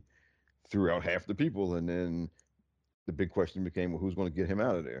 right? When he threw out half the people, and then the big question became, well, who's going to get him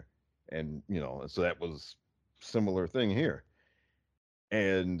out of there? And so that was similar thing here.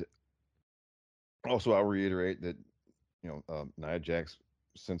 And also, I'll reiterate that Nia Jax,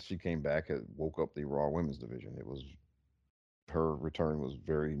 since she came back, had woke up the Raw Women's division. Her return was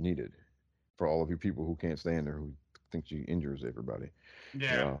very needed for all of you people who can't stand her, who think she injures everybody.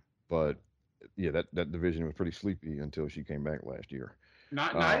 Yeah. But yeah, that division was pretty sleepy until she came back last year.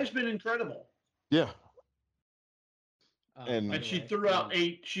 Nia's been incredible. Yeah. And she threw out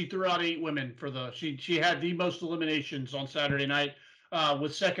eight. She threw out 8 women for she had the most eliminations on Saturday night,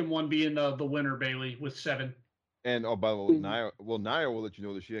 with second one being the winner, Bailey, with 7. And by the way, Nia will let you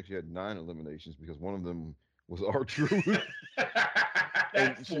know that she actually had 9 eliminations because one of them was R-Truth.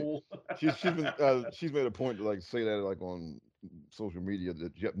 That fool. She's made a point to say that on social media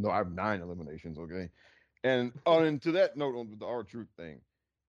that I have 9 eliminations, okay? And and to that note on the R-Truth thing,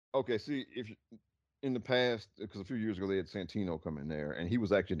 okay, see if in the past, because a few years ago they had Santino come in there, and he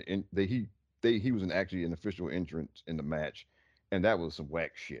was actually he was actually an official entrant in the match, and that was some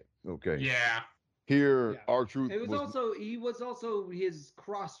whack shit. Okay. Yeah. Here, R-Truth he was also his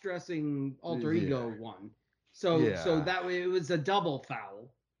cross-dressing alter ego one. So that way it was a double foul.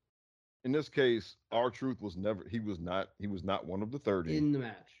 In this case, R-Truth was not one of the 30 in the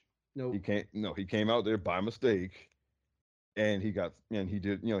match. No, he came out there by mistake. And he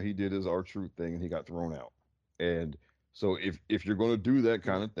did his R-Truth thing, and he got thrown out. And so if you're going to do that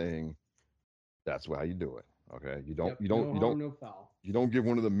kind of thing, that's how you do it. Okay, you don't foul. You don't give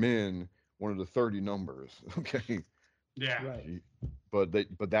one of the men one of the 30 numbers. Okay. Yeah. Right. But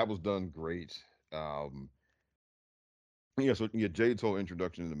that was done great. Jade's whole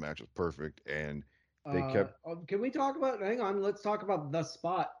introduction to the match was perfect, and they kept. Can we talk about? Hang on, let's talk about the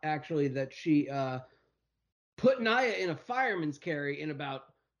spot actually that she put Nia in a fireman's carry in about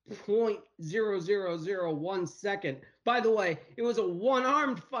 0.0001 second. By the way, it was a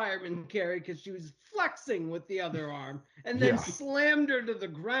one-armed fireman carry because she was flexing with the other arm and then slammed her to the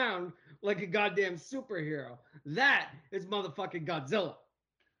ground like a goddamn superhero. That is motherfucking Godzilla.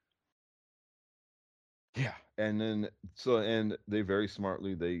 Yeah, and then and they very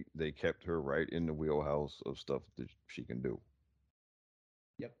smartly they kept her right in the wheelhouse of stuff that she can do.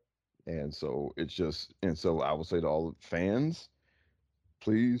 Yep. And so I will say to all the fans,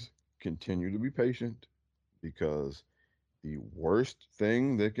 please continue to be patient, because the worst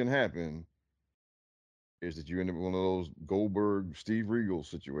thing that can happen is that you end up with one of those Goldberg, Steve Regal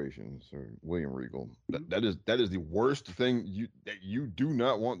situations, or William Regal. That is the worst thing that you do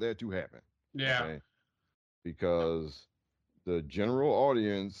not want that to happen. Yeah. Okay? Because the general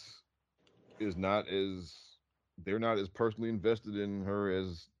audience they're not as personally invested in her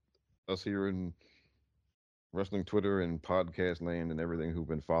as us here in wrestling Twitter and podcast land and everything, who've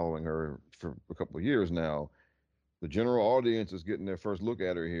been following her for a couple of years now. The general audience is getting their first look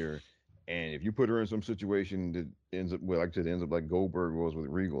at her here, and if you put her in some situation that ends up like Goldberg was with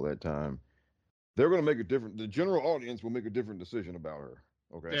Regal that time, they're going to make the general audience will make a different decision about her.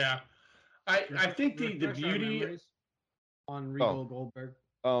 Okay. Yeah. I think the beauty on Regal Goldberg.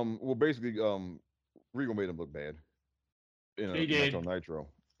 Well, basically, Regal made him look bad in a match on Nitro.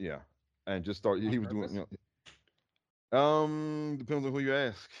 Yeah, and just started. He was doing. Depends on who you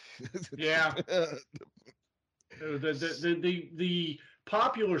ask. Yeah. The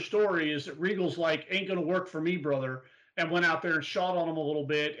popular story is that Regal's like, ain't gonna work for me, brother, and went out there and shot on him a little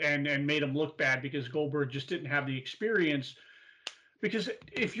bit and made him look bad because Goldberg just didn't have the experience. Because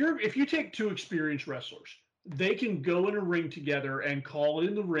if you take 2 experienced wrestlers, they can go in a ring together and call it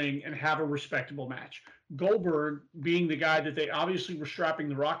in the ring and have a respectable match. Goldberg, being the guy that they obviously were strapping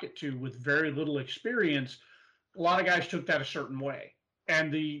the rocket to with very little experience, a lot of guys took that a certain way.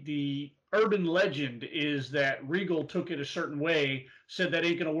 And the urban legend is that Regal took it a certain way, said that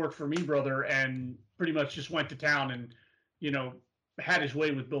ain't going to work for me, brother, and pretty much just went to town and, had his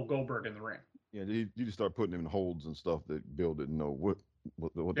way with Bill Goldberg in the ring. Yeah, you just start putting him in holds and stuff that Bill didn't know what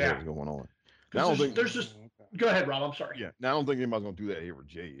the hell was going on. Now, I don't think there's just. Go ahead, Rob. I'm sorry. Yeah. Now I don't think anybody's going to do that here with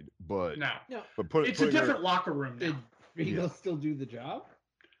Jade, but no. But it's a different locker room now. Regal still do the job?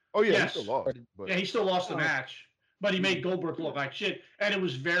 Oh yeah, he Yes. still lost. But Yeah, he still lost the Oh. match, but he made Goldberg look like shit, and it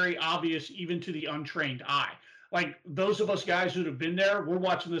was very obvious even to the untrained eye. Like those of us guys who have been there, we're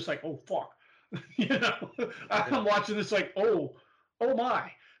watching this like, oh fuck, I'm watching this like, oh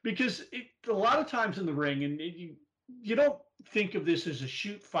my, because a lot of times in the ring, and you don't think of this as a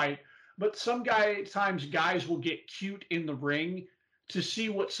shoot fight, but times guys will get cute in the ring to see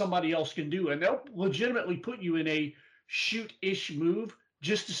what somebody else can do, and they'll legitimately put you in a shoot-ish move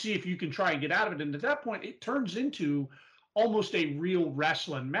just to see if you can try and get out of it. And at that point, it turns into almost a real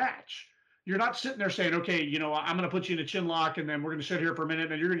wrestling match. You're not sitting there saying, okay, I'm going to put you in a chin lock and then we're going to sit here for a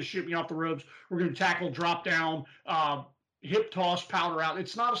minute and you're going to shoot me off the ropes. We're going to tackle, drop down, hip toss, powder out.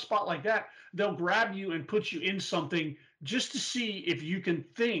 It's not a spot like that. They'll grab you and put you in something just to see if you can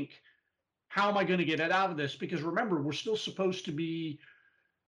think, how am I going to get it out of this? Because remember, we're still supposed to be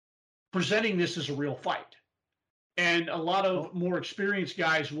presenting this as a real fight. And a lot of more experienced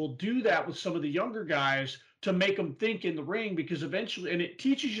guys will do that with some of the younger guys to make them think in the ring, because eventually, and it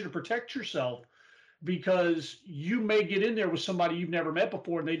teaches you to protect yourself, because you may get in there with somebody you've never met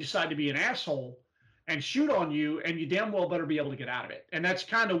before and they decide to be an asshole and shoot on you, and you damn well better be able to get out of it. And that's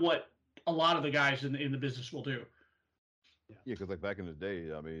kind of what a lot of the guys in the business will do. yeah, because like back in the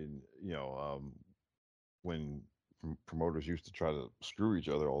day, I mean, when promoters used to try to screw each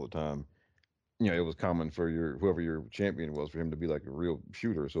other all the time, it was common for whoever your champion was, for him to be like a real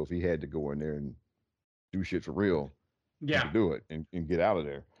shooter. So if he had to go in there and do shit for real, he Yeah. could do it and get out of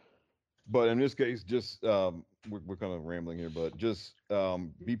there. But in this case, just we're kind of rambling here, but just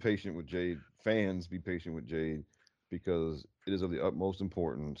be patient with Jade. Fans, be patient with Jade, because it is of the utmost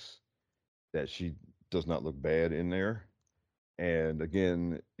importance that she does not look bad in there. And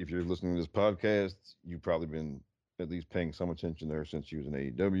again, if you're listening to this podcast, you've probably been at least paying some attention there since she was in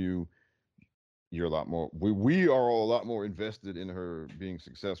AEW. You're a lot more. We are all a lot more invested in her being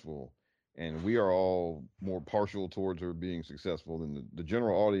successful, and we are all more partial towards her being successful than the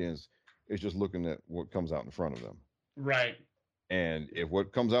general audience is just looking at what comes out in front of them. Right. And if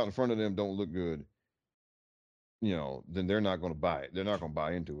what comes out in front of them don't look good, then they're not going to buy it. They're not going to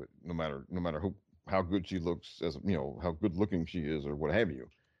buy into it, no matter how good she looks, as how good looking she is, or what have you.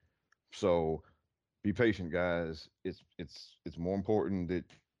 So be patient, guys. It's more important that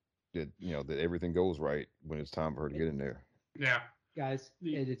everything goes right when it's time for her to get in there. Yeah. Guys,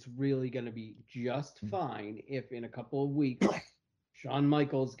 and it's really going to be just fine if in a couple of weeks Shawn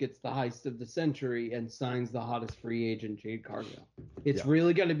Michaels gets the heist of the century and signs the hottest free agent, Jade Cargill. It's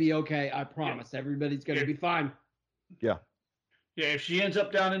really going to be okay. I promise. Everybody's going to be fine. Yeah. Yeah, if she ends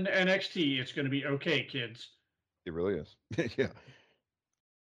up down in NXT, it's going to be okay, kids. It really is. Yeah.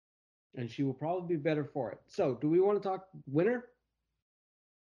 And she will probably be better for it. So, do we want to talk winner?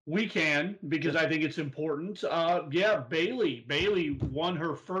 We can, because I think it's important. Bayley won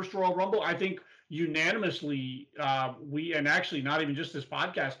her first Royal Rumble. I think unanimously, and actually not even just this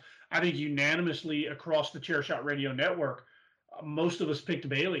podcast, I think unanimously across the Chairshot Radio Network, most of us picked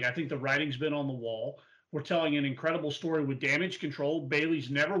Bayley. I think the writing's been on the wall. We're telling an incredible story with Damage Control. Bayley's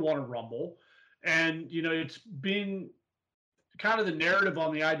never won a Rumble. And, it's been kind of the narrative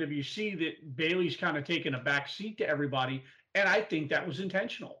on the IWC that Bayley's kind of taken a back seat to everybody. And I think that was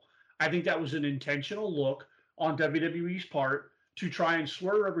intentional. I think that was an intentional look on WWE's part to try and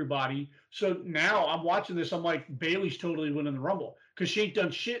slur everybody. So now I'm watching this. I'm like, Bayley's totally winning the Rumble because she ain't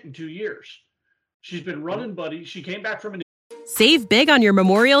done shit in 2 years. She's been running, buddy. She came back from an. Save big on your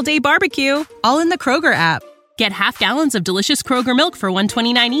Memorial Day barbecue, all in the Kroger app. Get half gallons of delicious Kroger milk for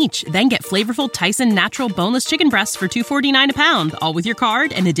 $1.29 each. Then get flavorful Tyson natural boneless chicken breasts for $2.49 a pound, all with your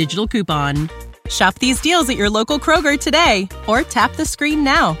card and a digital coupon. Shop these deals at your local Kroger today, or tap the screen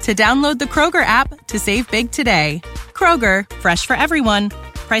now to download the Kroger app to save big today. Kroger, fresh for everyone.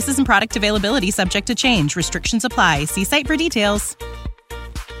 Prices and product availability subject to change. Restrictions apply. See site for details.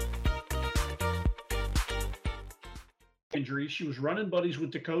 Injury. She was running buddies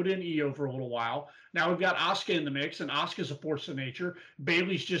with Dakota and Io for a little while. Now we've got Asuka in the mix, and Asuka's a force of nature.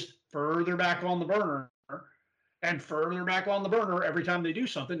 Bayley's just further back on the burner and further back on the burner every time they do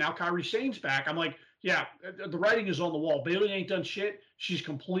something. Now Kairi Sane's back. I'm like, yeah, the writing is on the wall. Bayley ain't done shit. She's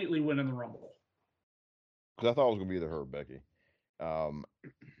completely winning the Rumble. Because I thought it was going to be either her or Becky.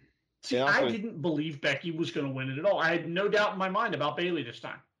 See, I didn't believe Becky was going to win it at all. I had no doubt in my mind about Bayley this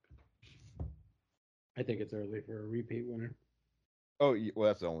time. I think it's early for a repeat winner. Oh, well,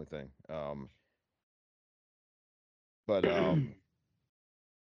 that's the only thing. And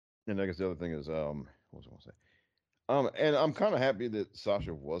I guess the other thing is, what was I going to say? And I'm kind of happy that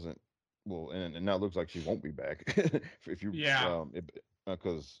Sasha wasn't. Well, and now it looks like she won't be back.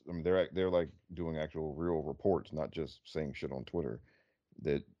 because I mean they're like doing actual real reports, not just saying shit on Twitter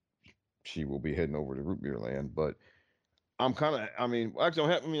that she will be heading over to Root Beer Land. But I'm kind of, I mean,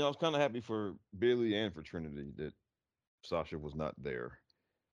 actually, I was kind of happy for Bailey and for Trinity that Sasha was not there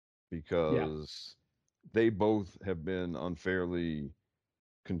because they both have been unfairly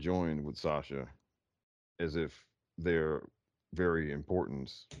conjoined with Sasha as if their very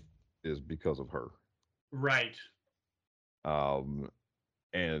importance is because of her. Right.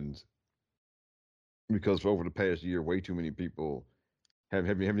 And because over the past year, way too many people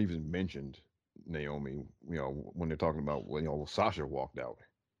haven't even mentioned Naomi. You know, when they're talking about, well, Sasha walked out.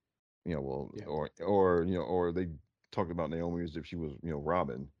 You know, well, or they talked about Naomi as if she was,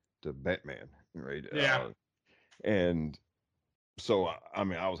 Robin to Batman, right? Yeah. And so, I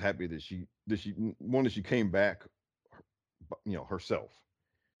mean, I was happy that she came back, herself.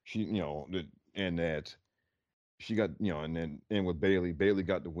 She, and that she got, and with Bailey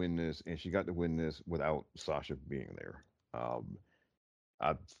got to win this, and she got to win this without Sasha being there.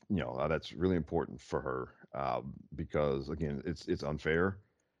 I, that's really important for her because again, it's unfair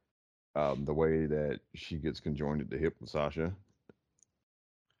the way that she gets conjoined at the hip with Sasha.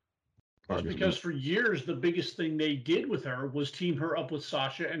 It's because for years the biggest thing they did with her was team her up with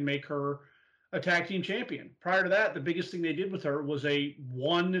Sasha and make her a tag team champion. Prior to that, the biggest thing they did with her was a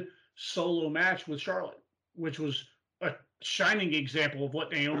one solo match with Charlotte, which was a shining example of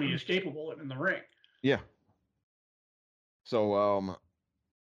what Naomi is capable of in the ring. Yeah. So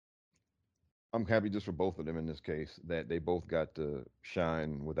I'm happy just for both of them in this case that they both got to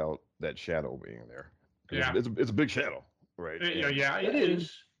shine without that shadow being there. Yeah. It's a big shadow, right? Yeah, it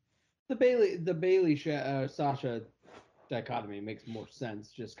is. The Bailey Sasha dichotomy makes more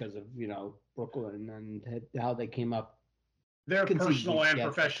sense just because of Brooklyn and how they came up. Their personal and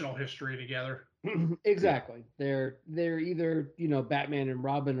professional history together. Exactly. They're either Batman and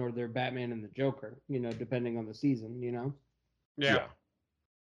Robin or they're Batman and the Joker. Depending on the season. Yeah.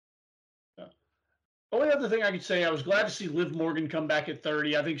 Only other thing I could say, I was glad to see Liv Morgan come back at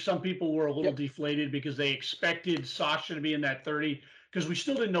 30. I think some people were a little deflated because they expected Sasha to be in that 30 because we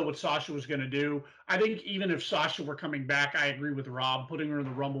still didn't know what Sasha was going to do. I think even if Sasha were coming back, I agree with Rob. Putting her in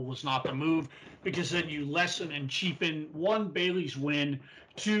the Rumble was not the move because then you lessen and cheapen, 1, Bailey's win,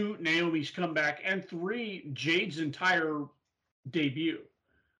 2, Naomi's comeback, and 3, Jade's entire debut.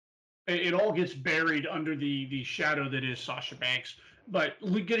 It all gets buried under the shadow that is Sasha Banks. But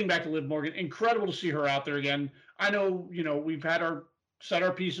getting back to Liv Morgan, incredible to see her out there again. I know, we've said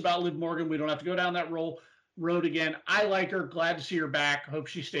our piece about Liv Morgan. We don't have to go down that road again. I like her. Glad to see her back. Hope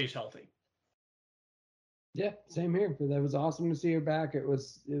she stays healthy. Yeah, same here. That was awesome to see her back.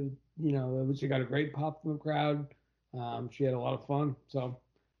 She got a great pop from the crowd. She had a lot of fun. So,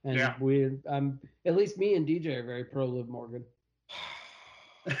 and at least me and DJ are very pro Liv Morgan.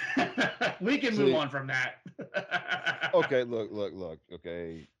 We can move on from that. Okay, look.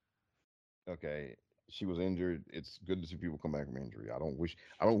 Okay, she was injured. It's good to see people come back from injury. I don't wish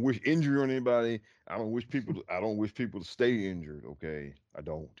injury on anybody. I don't wish people to stay injured. Okay, I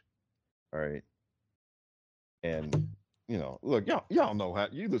don't. All right. And look, y'all know how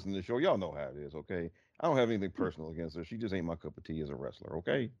you listen to the show. Y'all know how it is. Okay, I don't have anything personal against her. She just ain't my cup of tea as a wrestler.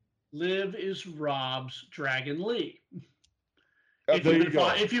 Okay. Liv is Rob's Dragon Lee.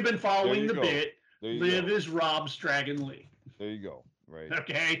 If you've been following the bit, Liv is Rob's Dragon Lee. There you go. Right.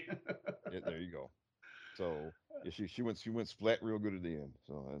 Okay. Yeah, there you go. So she went splat real good at the end.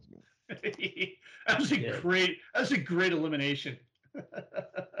 So that's good. That was a great elimination.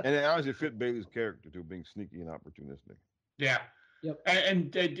 And it honestly fit Bailey's character too, being sneaky and opportunistic. Yeah. Yep.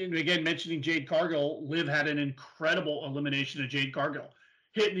 And again, mentioning Jade Cargill, Liv had an incredible elimination of Jade Cargill.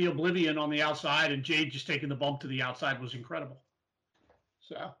 Hitting the Oblivion on the outside and Jade just taking the bump to the outside was incredible.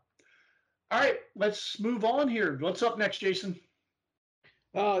 So, all right, let's move on here. What's up next, Jason?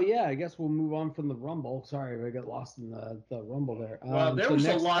 Oh, yeah, I guess we'll move on from the Rumble. Sorry, I got lost in the Rumble there. Well, there was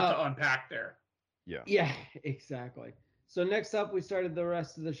a lot to unpack there. Yeah. Yeah, exactly. So next up, we started the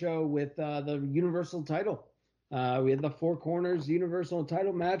rest of the show with the Universal title. We had the Four Corners Universal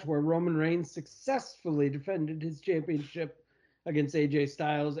title match where Roman Reigns successfully defended his championship against AJ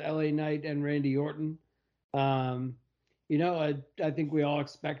Styles, LA Knight, and Randy Orton. I think we all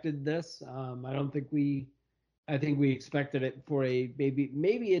expected this. I think we expected it for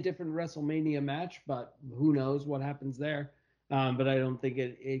maybe a different WrestleMania match, but who knows what happens there. But I don't think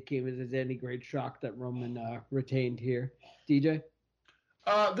it came as any great shock that Roman retained here. DJ?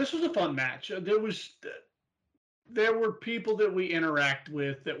 This was a fun match. There were people that we interact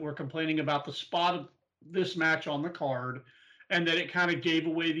with that were complaining about the spot of this match on the card and that it kind of gave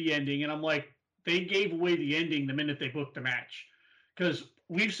away the ending. And I'm like, they gave away the ending the minute they booked the match. because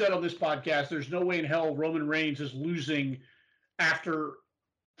we've said on this podcast, there's no way in hell Roman Reigns is losing after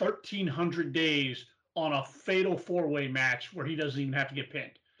 1,300 days on a fatal four-way match where he doesn't even have to get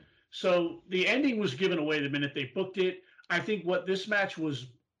pinned. So the ending was given away the minute they booked it. I think what this match was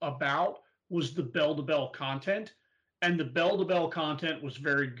about was the bell-to-bell content, and the bell-to-bell content was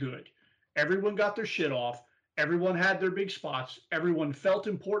very good. Everyone got their shit off. Everyone had their big spots. Everyone felt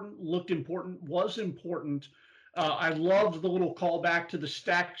important, looked important, was important. I loved the little callback to the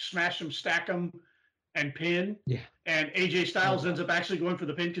smash them, stack them, and pin. Yeah. And AJ Styles ends up actually going for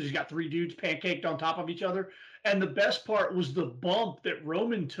the pin because he's got three dudes pancaked on top of each other. And the best part was the bump that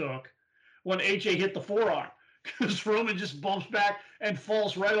Roman took when AJ hit the forearm, because Roman just bumps back and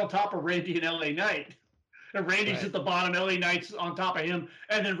falls right on top of Randy and LA Knight. And Randy's at the bottom, LA Knight's on top of him,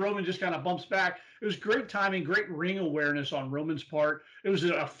 and then Roman just kind of bumps back. It was great timing, great ring awareness on Roman's part. It was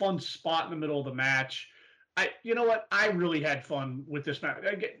a fun spot in the middle of the match. You know what? I really had fun with this match.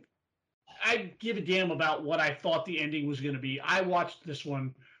 I give a damn about what I thought the ending was going to be. I watched this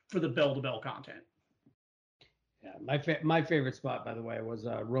one for the bell-to-bell content. Yeah, my favorite spot, by the way, was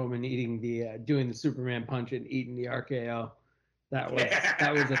Roman eating doing the Superman punch and eating the RKO. That was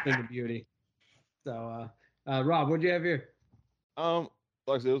a thing of beauty. So, Rob, what'd you have here? Like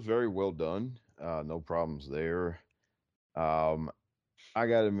I said, it was very well done. No problems there. I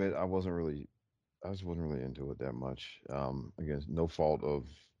gotta admit, I just wasn't really into it that much. Again, no fault of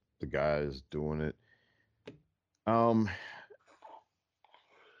the guys doing it. And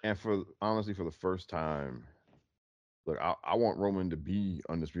honestly, for the first time, look, I want Roman to be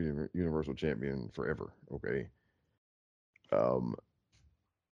undisputed Universal Champion forever. Okay.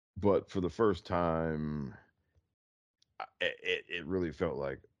 But for the first time, it really felt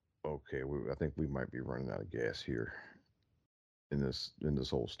like, okay, I think we might be running out of gas here in this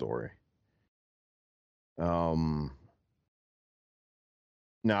whole story. No,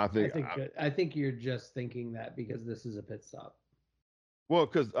 I think you're just thinking that because this is a pit stop. Well,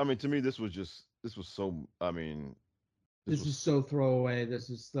 because I mean, to me, this was so. I mean, this is so throwaway.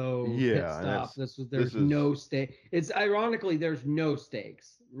 This is so pit stop. There's no stake. It's ironically there's no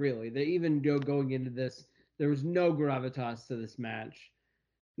stakes really. They even going into this, there was no gravitas to this match.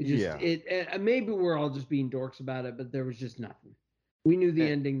 Maybe we're all just being dorks about it, but there was just nothing. We knew the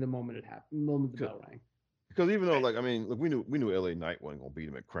ending the moment it happened, the moment the bell rang. Because even though, like, I mean, look, we knew LA Knight wasn't gonna beat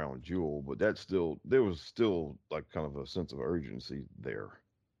him at Crown Jewel, but there was still like kind of a sense of urgency there.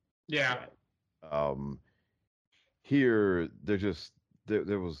 Yeah. Here there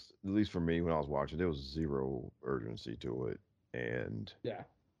was, at least for me when I was watching, there was zero urgency to it, and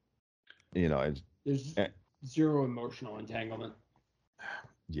there's zero emotional entanglement.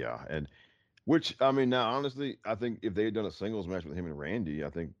 Yeah, and which I mean, now honestly, I think if they had done a singles match with him and Randy, I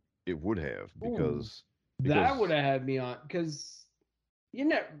think it would have because that would have had me on because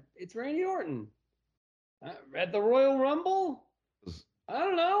it's Randy Orton at the Royal Rumble. I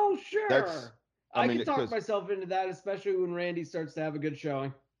don't know, sure. I can talk myself into that, especially when Randy starts to have a good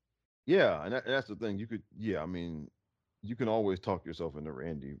showing. Yeah, and that's the thing. I mean, you can always talk yourself into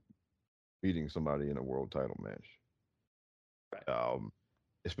Randy beating somebody in a world title match. Right.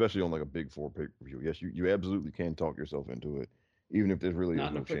 Especially on like a big four pay-per-view. Yes, you absolutely can talk yourself into it, even if there's really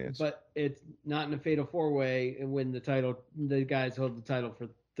no chance. But it's not in a fatal four-way when the guys hold the title for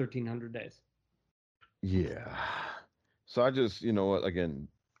 1,300 days. Yeah. So I just, you know what, again,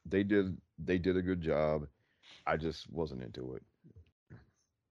 they did a good job. I just wasn't into it.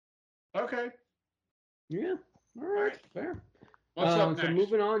 Okay. Yeah. All right. Fair. What's up next? So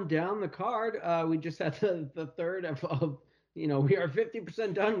moving on down the card, we just had the third of we are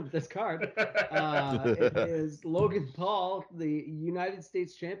 50% done with this card. It is Logan Paul, the United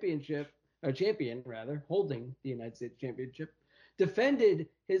States champion, holding the United States Championship, defended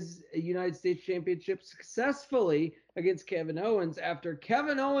his United States Championship successfully against Kevin Owens after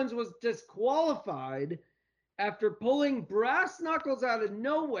Kevin Owens was disqualified after pulling brass knuckles out of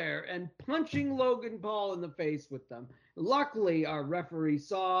nowhere and punching Logan Paul in the face with them. Luckily, our referee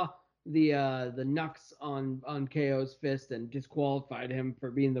saw the knucks on KO's fist and disqualified him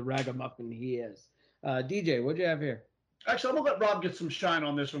for being the ragamuffin he is. DJ, what'd you have here? Actually, I'm gonna let Rob get some shine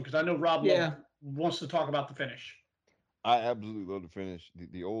on this one because I know Rob wants to talk about the finish. I absolutely love the finish.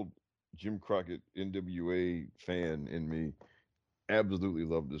 The old Jim Crockett NWA fan in me absolutely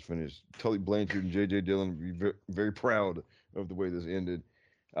loved this finish. Tully Blanchard and J.J. Dillon would be very, very proud of the way this ended.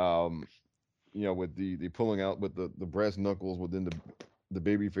 With the pulling out with the brass knuckles within the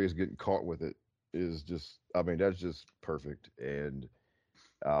baby face getting caught with it is just, I mean, that's just perfect. And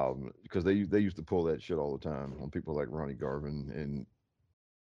because they used to pull that shit all the time on people like Ronnie Garvin, and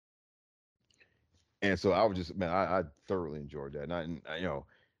And so I was just, man, I thoroughly enjoyed that. And you know,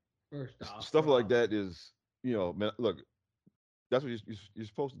 First off, stuff like Rob, that is, you know, man, look, that's what you're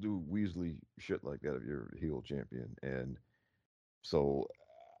supposed to do. Weasley shit like that if you're a heel champion. And so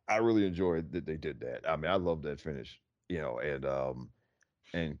I really enjoyed that they did that. I mean, I love that finish, you know, and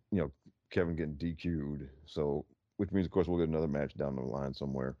you know, Kevin getting DQ'd. So, which means, of course, we'll get another match down the line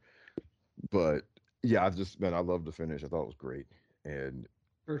somewhere. But yeah, I love the finish. I thought it was great. And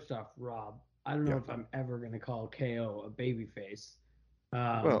first off, Rob, I don't know yeah, if I'm ever gonna call KO a babyface,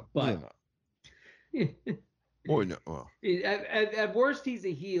 well, you but know, boy, no, well, at worst he's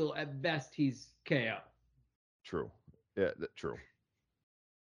a heel. At best he's KO. true. Yeah, true.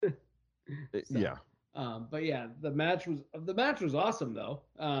 So, Yeah, but yeah, the match was awesome though.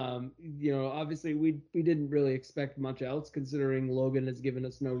 You know, obviously we didn't really expect much else considering Logan has given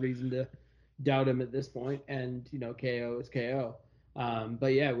us no reason to doubt him at this point, and you know KO is KO.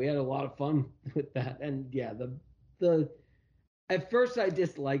 But yeah, we had a lot of fun with that, and yeah, the at first I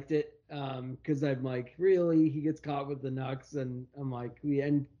disliked it because I'm like, really, he gets caught with the knucks, and I'm like,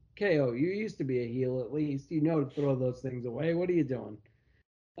 and KO, you used to be a heel at least, you know, to throw those things away. What are you doing?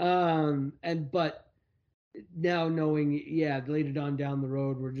 But now knowing, yeah, later on down the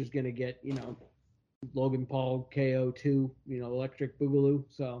road, we're just gonna get, you know, Logan Paul KO2, you know, Electric Boogaloo.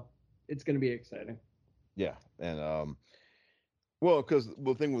 So it's gonna be exciting. yeah, and well, because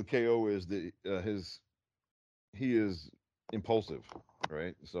the thing with KO is that he is impulsive,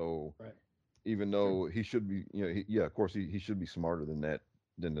 right? So Right. even though he should be, you know, yeah, of course he should be smarter than that,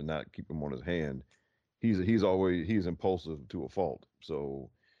 than to not keep him on his hand. He's impulsive to a fault. So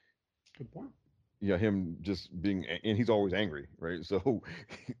Good point. yeah, him just being, and he's always angry, right? So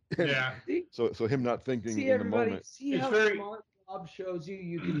Yeah. so him not thinking See in the everybody, moment. see It's how very- smart Bob shows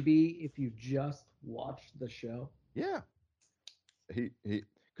you can be if you just watch the show. Yeah, he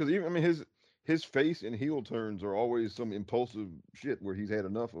because even, I mean, his face and heel turns are always some impulsive shit where he's had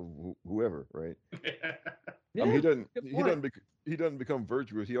enough of whoever, right? I mean, he doesn't become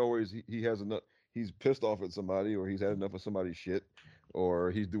virtuous. He has enough. He's pissed off at somebody, or he's had enough of somebody's shit,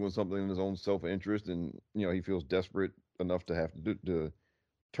 or he's doing something in his own self-interest, and you know he feels desperate enough to have to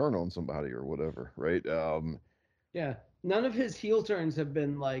turn on somebody or whatever, right? Yeah. None of his heel turns have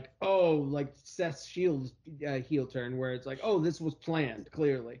been like, oh, like Seth Shields' heel turn, where it's like, oh, this was planned,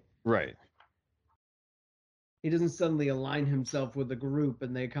 clearly. Right. He doesn't suddenly align himself with the group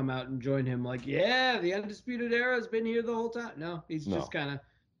and they come out and join him like, yeah, the Undisputed Era has been here the whole time. No, he's No. just kind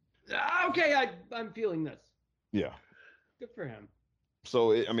of, okay, I'm feeling this. Yeah. Good for him.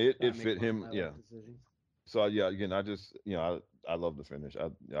 So I mean, Gotta it make fit fun of him. my Yeah. life decisions. So yeah, again, I just, you know, I love the finish.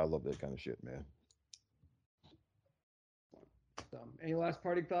 I love that kind of shit, man. So, any last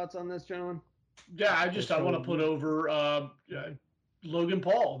parting thoughts on this, gentlemen? Yeah, I want to put over Logan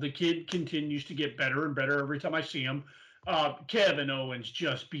Paul. The kid continues to get better and better every time I see him. Kevin Owens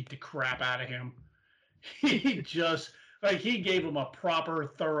just beat the crap out of him. He just, like, he gave him a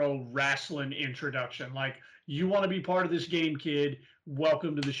proper, thorough wrestling introduction. Like, you want to be part of this game, kid?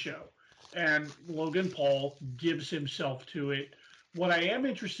 Welcome to the show. And Logan Paul gives himself to it. What I am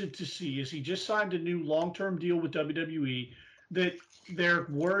interested to see is he just signed a new long-term deal with WWE that they're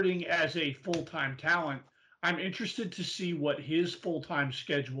wording as a full-time talent. I'm interested to see what his full-time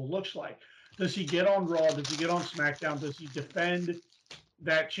schedule looks like. Does he get on Raw? Does he get on SmackDown? Does he defend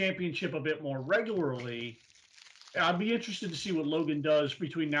that championship a bit more regularly? I'd be interested to see what Logan does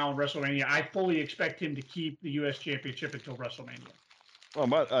between now and WrestleMania. I fully expect him to keep the U.S. Championship until WrestleMania. Oh,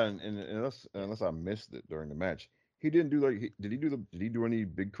 and unless I missed it during the match, he didn't do did he do any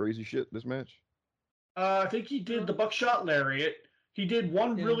big crazy shit this match? I think he did the buckshot lariat. He did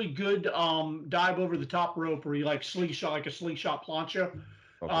one really good dive over the top rope where he like a slingshot plancha.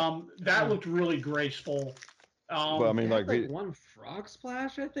 Okay. That looked really graceful. But I mean, like one frog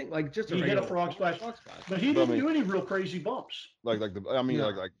splash, I think, like just he hit a frog splash, but he didn't do any real crazy bumps. Like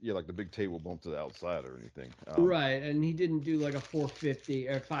the big table bump to the outside or anything. Right, and he didn't do like a 450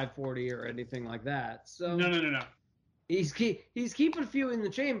 or 540 or anything like that. So no. He's keeping a few in the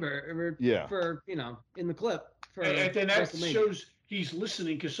chamber. For in the clip. And that shows he's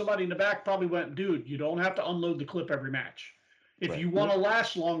listening, because somebody in the back probably went, dude, you don't have to unload the clip every match. If you want to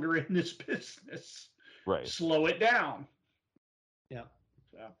last longer in this business, slow it down. Yeah.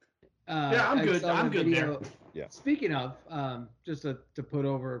 I'm good. I'm good there. Yeah. Speaking of, just to put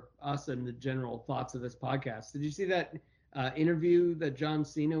over us and the general thoughts of this podcast, did you see that interview that John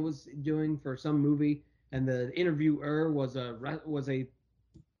Cena was doing for some movie, and the interviewer was a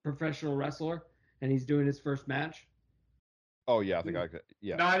professional wrestler, and he's doing his first match? Oh yeah, I think I could.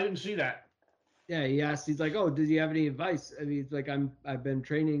 Yeah. No, I didn't see that. Yeah, he asked. He's like, "Oh, did you have any advice?" I mean, he's like, I've been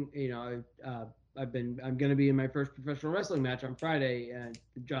training. I'm gonna be in my first professional wrestling match on Friday, and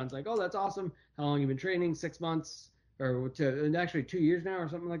John's like, oh, that's awesome. How long you been training? 6 months and actually 2 years now or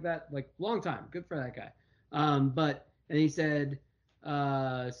something like that. Like long time. Good for that guy. And he said,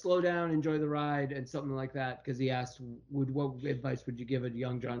 slow down, enjoy the ride, and something like that. Because he asked, what advice would you give a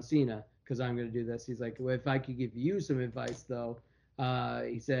young John Cena? Because I'm going to do this. He's like, well, if I could give you some advice, though,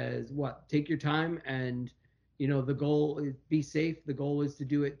 he says, take your time, and the goal is be safe. The goal is to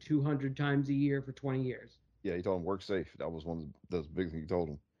do it 200 times a year for 20 years. Yeah, he told him work safe. That was one of those big things he told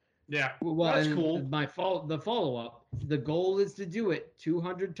him. Yeah, well, that's and cool. The follow up. The goal is to do it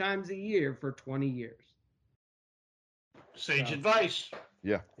 200 times a year for 20 years. Sage advice.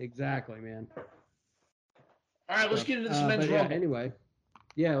 Yeah, exactly, man. All right, let's get into this men's rumble. Anyway,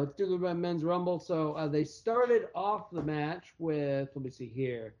 let's do the men's rumble. So they started off the match with, let me see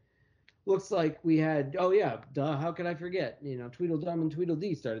here. Looks like we had, how could I forget? Tweedledum and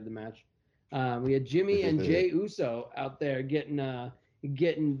Tweedledee started the match. We had Jimmy and Jey Uso out there getting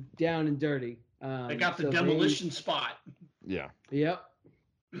down and dirty. They got the demolition spot. Yeah. Yep.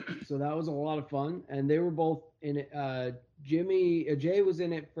 So that was a lot of fun, and they were both in it. Jay was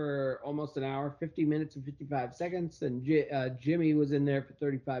in it for almost an hour, 50 minutes and 55 seconds, and Jimmy was in there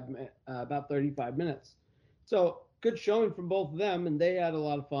for about 35 minutes. So good showing from both of them, and they had a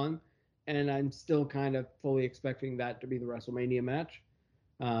lot of fun. And I'm still kind of fully expecting that to be the WrestleMania match,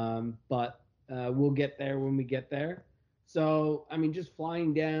 but we'll get there when we get there. So I mean, just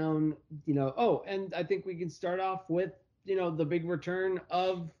flying down, and I think we can start off with the big return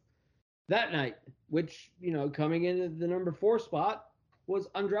of that night, which, coming in at the number 4 spot was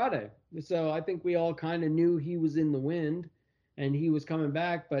Andrade. So I think we all kind of knew he was in the wind and he was coming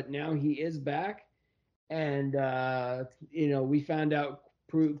back, but now he is back. And, we found out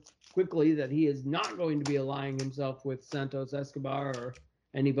quickly that he is not going to be aligning himself with Santos Escobar or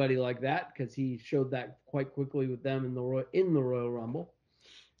anybody like that, because he showed that quite quickly with them in the Royal Rumble.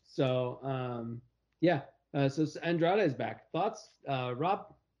 So, so Andrade is back. Thoughts,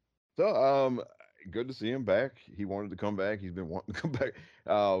 Rob? So, good to see him back. He wanted to come back. He's been wanting to come back.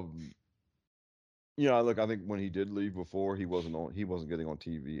 Look, I think when he did leave before, he wasn't getting on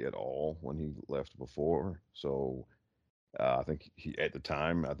TV at all when he left before. So, I think at the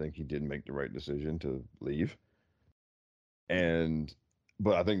time, I think he did make the right decision to leave.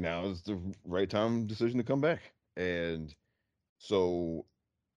 But I think now is the right decision to come back. And so,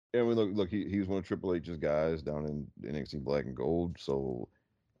 look, he was one of Triple H's guys down in NXT Black and Gold. So,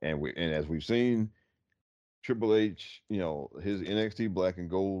 and as we've seen, Triple H, his NXT Black and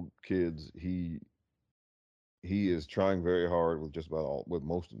Gold kids, he is trying very hard with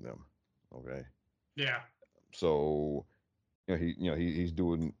most of them. Okay. Yeah. So, he's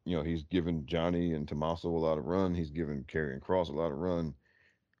doing, he's giving Johnny and Tommaso a lot of run. He's giving Karrion Kross a lot of run.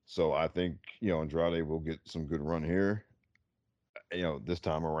 So I think, Andrade will get some good run here, this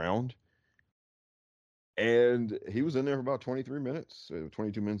time around. And he was in there for about 23 minutes,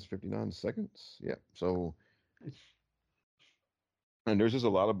 22 minutes, 59 seconds. Yeah. So, and there's just a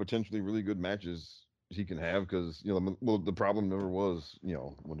lot of potentially really good matches he can have because, the problem never was,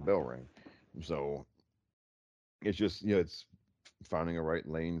 when the bell rang. So it's just, it's finding a right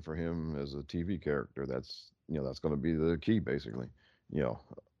lane for him as a TV character. That's going to be the key, basically,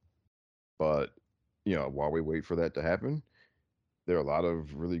 But, while we wait for that to happen, there are a lot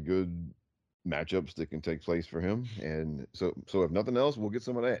of really good matchups that can take place for him. And so if nothing else, we'll get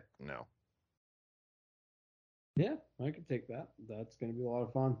some of that now. Yeah, I can take that. That's going to be a lot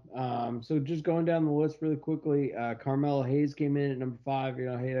of fun. So just going down the list really quickly, Carmelo Hayes came in at number 5. He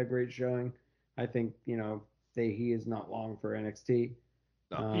had a great showing. I think, he is not long for NXT.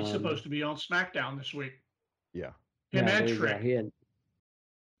 No, he's supposed to be on SmackDown this week. Yeah. Him and Trick.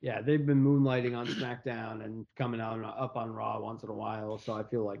 They've been moonlighting on SmackDown and coming out up on Raw once in a while. So I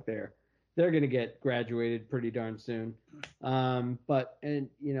feel like they're going to get graduated pretty darn soon. We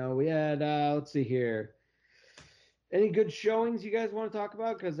had, let's see here. Any good showings you guys want to talk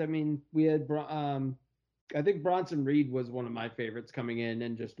about? Because, I mean, we had, I think Bronson Reed was one of my favorites coming in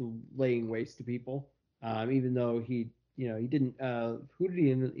and just laying waste to people. Even though he didn't, who did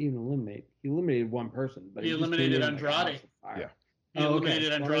he even eliminate? He eliminated one person. But he eliminated Andrade. Yeah. He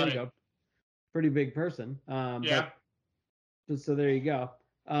eliminated Andrade. Well, pretty big person. Yeah. So there you go.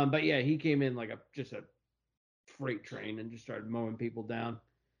 But yeah, he came in like just a freight train and just started mowing people down.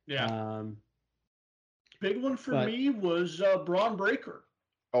 Yeah. Big one for me was Braun Breaker.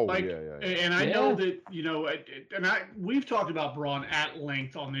 Oh, yeah. And I know that, we've talked about Braun at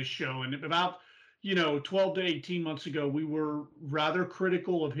length on this show, and about, 12 to 18 months ago, we were rather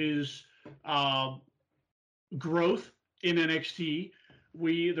critical of his growth in NXT.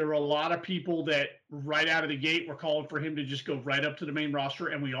 There were a lot of people that right out of the gate were calling for him to just go right up to the main roster.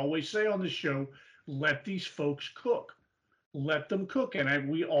 And we always say on this show, let these folks cook. Let them cook. And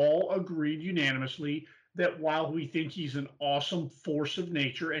we all agreed unanimously that while we think he's an awesome force of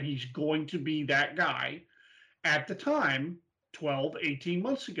nature and he's going to be that guy, at the time, 12, 18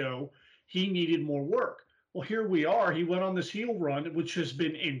 months ago, he needed more work. Well, here we are. He went on this heel run, which has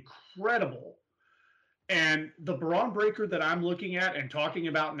been incredible. And the Braun Breaker that I'm looking at and talking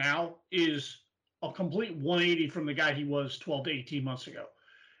about now is a complete 180 from the guy he was 12 to 18 months ago.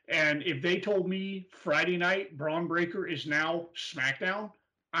 And if they told me Friday night Braun Breaker is now SmackDown,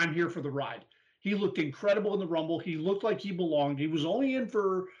 I'm here for the ride. He looked incredible in the Rumble. He looked like he belonged. He was only in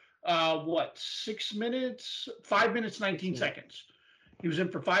for, 6 minutes? 5 minutes, 19 seconds. He was in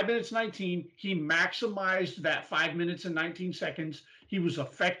for 5 minutes, 19. He maximized that 5 minutes and 19 seconds. He was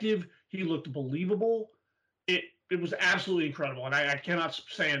effective. He looked believable. It was absolutely incredible. And I cannot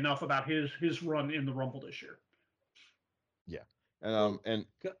say enough about his run in the Rumble this year. Yeah.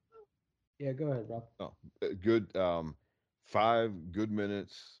 Yeah, go ahead, Rob. Oh, good. 5 good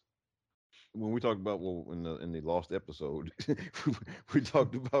minutes. When we talked about in the lost episode, we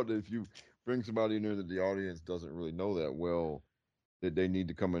talked about that if you bring somebody in there that the audience doesn't really know that well, that they need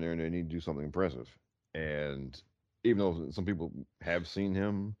to come in there and they need to do something impressive. And even though some people have seen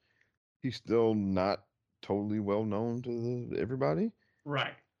him, he's still not totally well known to everybody.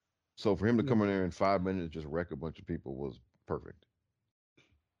 Right. So for him to come in there in 5 minutes just wreck a bunch of people was perfect.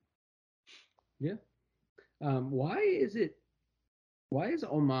 Yeah. Why is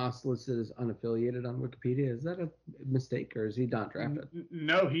Omos listed as unaffiliated on Wikipedia? Is that a mistake, or is he not drafted?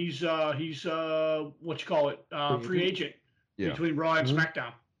 No, he's free agent between Raw and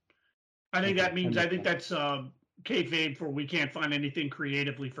SmackDown. I think that means that's kayfabe for we can't find anything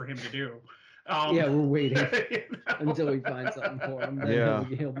creatively for him to do. Yeah, we're waiting until we find something for him. Then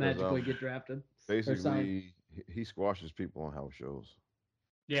he'll magically get drafted. Basically, he squashes people on house shows.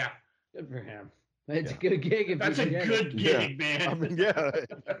 Yeah. Good for him. It's a good gig. That's a good gig, man. I mean, yeah.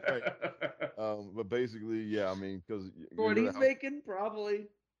 Right. But basically, yeah. I mean, because what he's making, probably.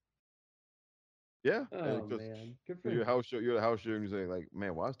 Yeah. Oh man, good for you're at a house show, and you say like,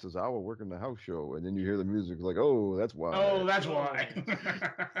 "Man, why is Tozawa working the house show?" And then you hear the music, like, "Oh, that's why." Oh, that's why.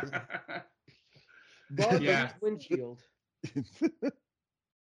 Windshield.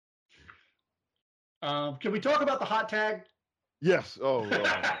 Can we talk about the hot tag? Yes. Oh.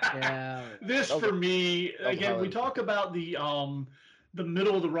 Yeah. This for me again. We talk about the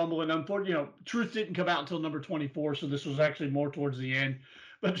middle of the Rumble, and unfortunately, Truth didn't come out until number 24, so this was actually more towards the end.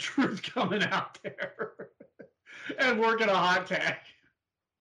 But Truth coming out there and working a hot tag.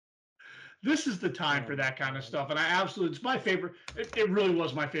 This is the time for that kind of stuff, and it's my favorite. It really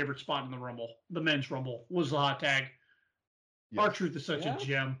was my favorite spot in the Rumble. The men's Rumble was the hot tag. Yes. R-Truth is such a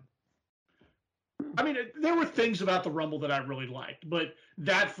gem. I mean, there were things about the Rumble that I really liked, but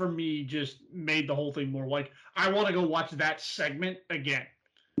that for me just made the whole thing more like, I want to go watch that segment again.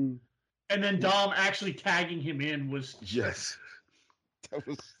 And then Dom actually tagging him in was yes,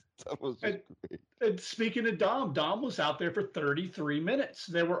 that was great. And speaking of Dom was out there for 33 minutes.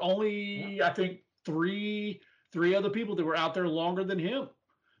 There were only I think three other people that were out there longer than him.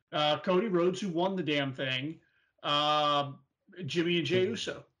 Cody Rhodes, who won the damn thing, Jimmy and Jey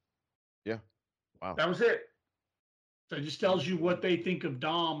Uso. Yeah. Wow. That was it. So it just tells you what they think of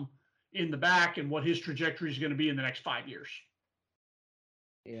Dom in the back and what his trajectory is going to be in the next 5 years.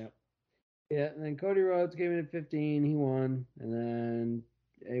 Yeah. Yeah, and then Cody Rhodes came in at 15. He won. And then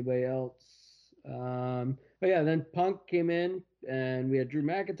anybody else? Then Punk came in, and we had Drew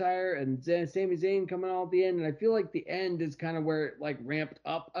McIntyre and Sami Zayn coming out at the end. And I feel like the end is kind of where it like ramped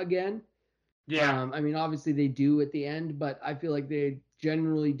up again. Yeah. I mean, obviously they do at the end, but I feel like they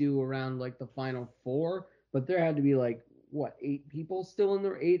generally do around like the final 4. But there had to be like, 8 people still in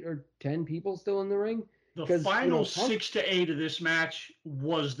the 8 or 10 people still in the ring? The final 6 to 8 of this match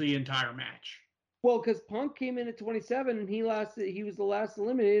was the entire match. Well, because Punk came in at 27 and he was the last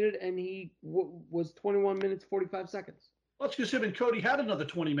eliminated, and he was 21 minutes 45 seconds. Well, it's because him and Cody had another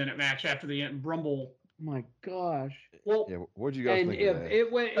 20-minute match after the Rumble. My gosh. Well, yeah, what'd you guys think of that?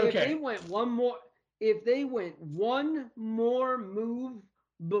 If they went one more move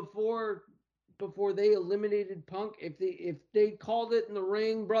before they eliminated Punk, if they called it in the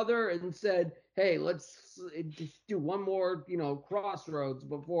ring, brother, and said, "Hey, let's just do one more, crossroads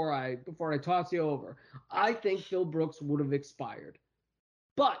before I toss you over," I think Phil Brooks would have expired.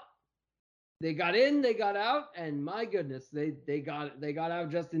 But they got in, they got out, and my goodness, they got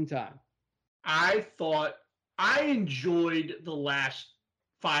out just in time. I thought I enjoyed the last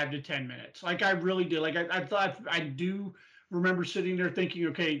 5 to 10 minutes. Like I really did. Like I thought I do remember sitting there thinking,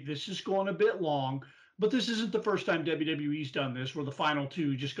 okay, this is going a bit long, but this isn't the first time WWE's done this, where the final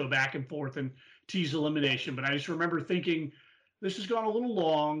two just go back and forth and tease elimination. But I just remember thinking, this has gone a little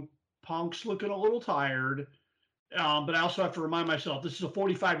long. Punk's looking a little tired. But I also have to remind myself, this is a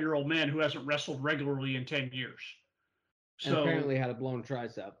 45-year-old man who hasn't wrestled regularly in 10 years. And apparently had a blown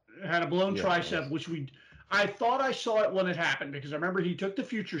tricep. Had a blown tricep, which I thought I saw it when it happened, because I remember he took the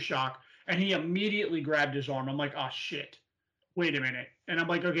future shock and he immediately grabbed his arm. I'm like, oh shit, wait a minute. And I'm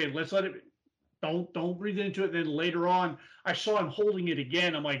like, okay, let's let it, don't breathe into it. And then later on, I saw him holding it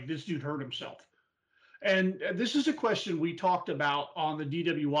again. I'm like, this dude hurt himself. And this is a question we talked about on the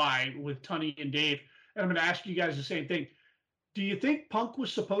DWI with Tunney and Dave. And I'm going to ask you guys the same thing. Do you think Punk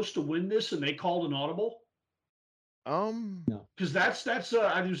was supposed to win this and they called an audible? No. Because it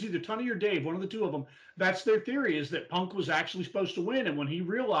was either Tunney or Dave, one of the two of them. That's their theory, is that Punk was actually supposed to win. And when he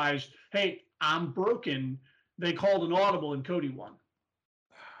realized, hey, I'm broken, they called an audible and Cody won.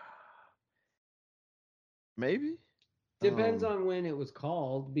 Maybe. Depends on when it was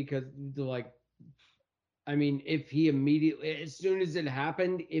called, because if he immediately, as soon as it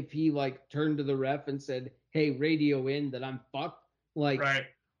happened, if he turned to the ref and said, hey, radio in that I'm fucked, right.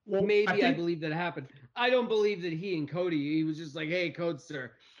 Well, maybe I believe that happened. I don't believe that he and Cody, he was just like, hey, Code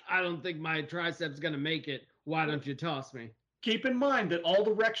Sir, I don't think my tricep's going to make it. Why don't you toss me? Keep in mind that all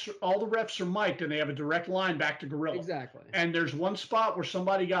the refs are mic'd and they have a direct line back to Gorilla. Exactly. And there's one spot where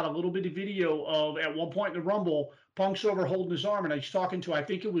somebody got a little bit of video of, at one point in the Rumble, Punk's over holding his arm, and he's talking to, I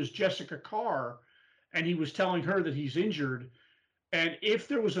think it was Jessica Carr, and he was telling her that he's injured. And if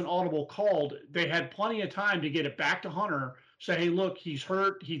there was an audible called, they had plenty of time to get it back to Hunter, say, hey, look, he's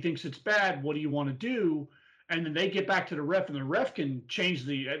hurt. He thinks it's bad. What do you want to do? And then they get back to the ref, and the ref can change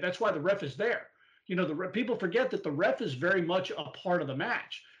that's why the ref is there. People forget that the ref is very much a part of the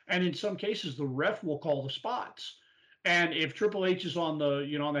match. And in some cases, the ref will call the spots. And if Triple H is on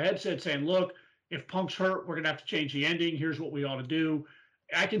the headset saying, look, if Punk's hurt, we're going to have to change the ending. Here's what we ought to do.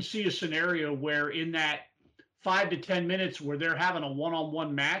 I can see a scenario where in that 5 to 10 minutes where they're having a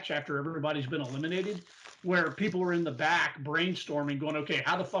one-on-one match after everybody's been eliminated, where people are in the back brainstorming, going, okay,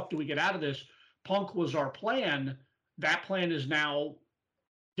 how the fuck do we get out of this? Punk was our plan. That plan is now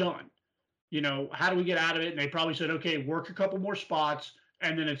done. How do we get out of it? And they probably said, okay, work a couple more spots,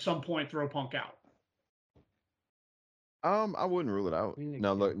 and then at some point throw Punk out. I wouldn't rule it out.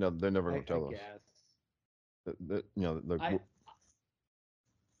 No, they're never going to tell us.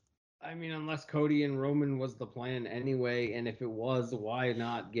 Unless Cody and Roman was the plan anyway, and if it was, why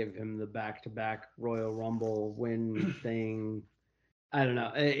not give him the back-to-back Royal Rumble win thing? I don't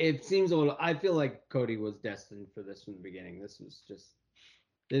know. It seems a little. I feel like Cody was destined for this from the beginning. This was just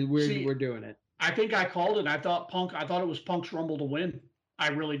we're doing it. I think I called it. I thought it was Punk's Rumble to win. I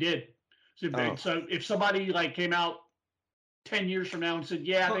really did. So if somebody came out 10 years from now and said,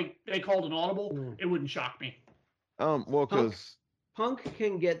 yeah, they called an audible, it wouldn't shock me. Because Punk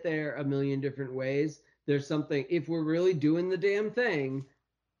can get there a million different ways. There's something, if we're really doing the damn thing,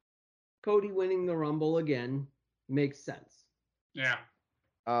 Cody winning the Rumble again makes sense. Yeah.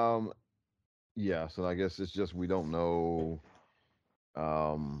 Yeah, so I guess it's just we don't know,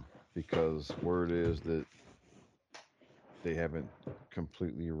 because word is that they haven't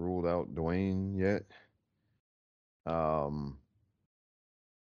completely ruled out Dwayne yet.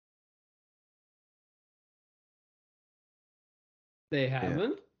 They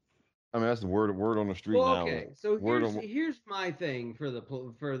haven't? Yeah. That's the word on the street now. Okay, so here's my thing for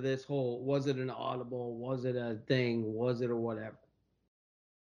this whole, was it an audible, was it a thing, was it a whatever?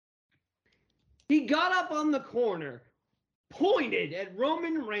 He got up on the corner, pointed at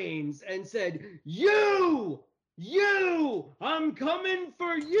Roman Reigns and said, you, I'm coming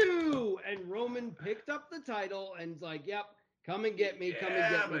for you. And Roman picked up the title and's like, yep, come and get me, come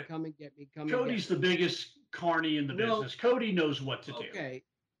and get me, come and get me, come and get me. Cody's the biggest carny in the business. Cody knows what to do. Okay.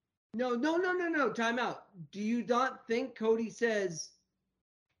 No, time out. Do you not think Cody says,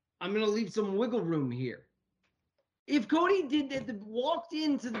 I'm going to leave some wiggle room here? If Cody walked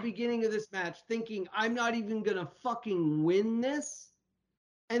into the beginning of this match thinking, I'm not even going to fucking win this,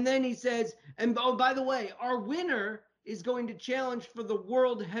 and then he says, and oh, by the way, our winner is going to challenge for the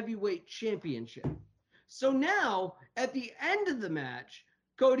World Heavyweight Championship. So now, at the end of the match,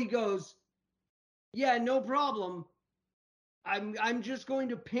 Cody goes, yeah, no problem. I'm just going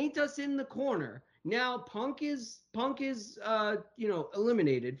to paint us in the corner. Now Punk is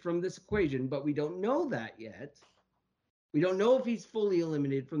eliminated from this equation, but we don't know that yet. We don't know if he's fully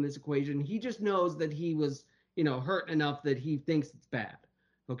eliminated from this equation. He just knows that he was, hurt enough that he thinks it's bad.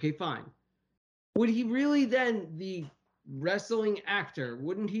 Okay, fine. Would he really then, the wrestling actor,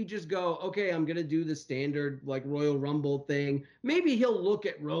 wouldn't he just go, okay, I'm gonna do the standard like Royal Rumble thing? Maybe he'll look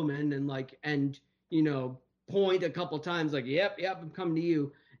at Roman and point a couple times like, yep, I'm coming to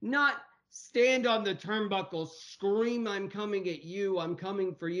you. Not stand on the turnbuckle, scream, I'm coming at you, I'm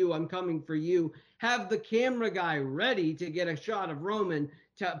coming for you, I'm coming for you. Have the camera guy ready to get a shot of Roman,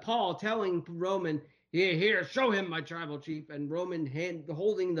 Paul telling Roman, here, show him my tribal chief, and Roman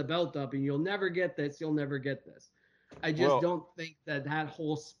holding the belt up, and you'll never get this, you'll never get this. I just don't think that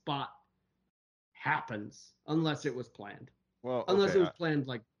whole spot happens unless it was planned. Well, unless it was planned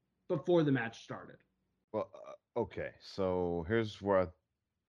like before the match started. Well, okay. So here's what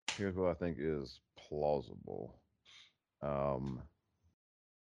I think is plausible.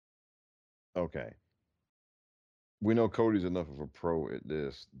 Okay. We know Cody's enough of a pro at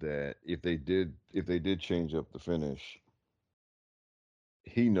this that if they did change up the finish,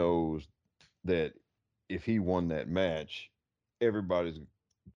 he knows that if he won that match, everybody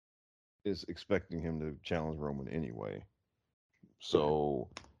is expecting him to challenge Roman anyway. So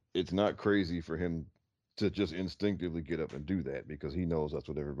it's not crazy for him to just instinctively get up and do that because he knows that's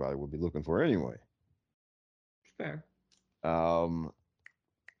what everybody would be looking for anyway. Fair.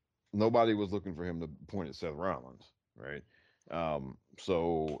 Nobody was looking for him to point at Seth Rollins, right?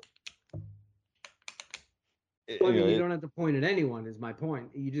 So you don't have to point at anyone, is my point.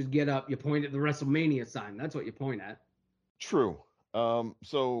 You just get up, you point at the WrestleMania sign. That's what you point at. True.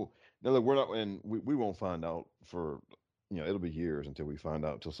 So now look, we're not, and we won't find out for, it'll be years until we find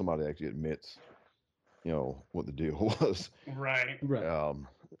out, until somebody actually admits, what the deal was. Right. And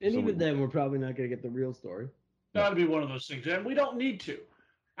even then, we're probably not going to get the real story. That'll be one of those things, and we don't need to.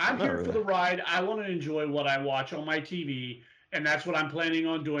 I'm here for the ride. I want to enjoy what I watch on my TV, and that's what I'm planning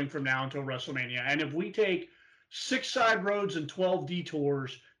on doing from now until WrestleMania. And if we take 6 side roads and 12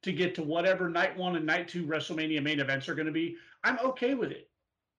 detours to get to whatever night 1 and night 2 WrestleMania main events are going to be, I'm okay with it.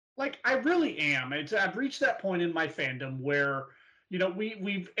 Like, I really am. I've reached that point in my fandom where,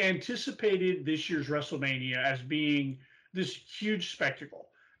 we've anticipated this year's WrestleMania as being this huge spectacle.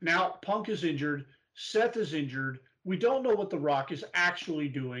 Now, Punk is injured. Seth is injured. We don't know what The Rock is actually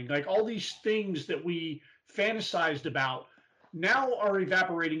doing. Like, all these things that we fantasized about now are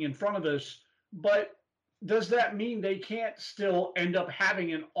evaporating in front of us. But does that mean they can't still end up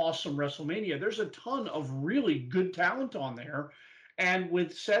having an awesome WrestleMania? There's a ton of really good talent on there. And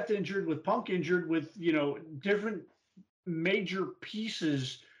with Seth injured, with Punk injured, with, different major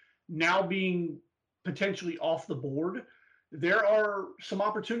pieces now being potentially off the board, there are some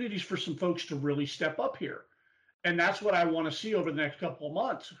opportunities for some folks to really step up here. And that's what I want to see over the next couple of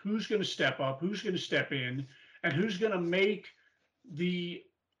months. Who's going to step up? Who's going to step in? And who's going to make the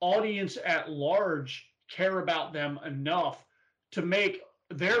audience at large care about them enough to make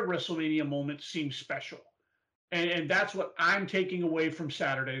their WrestleMania moment seem special? And that's what I'm taking away from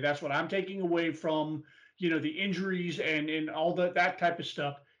Saturday. That's what I'm taking away from, the injuries and all that type of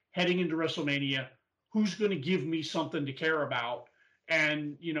stuff heading into WrestleMania. Who's going to give me something to care about?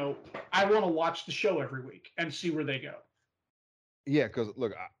 And, I want to watch the show every week and see where they go. Yeah, because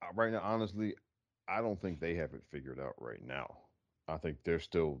look, right now, honestly, I don't think they have it figured out right now. I think they're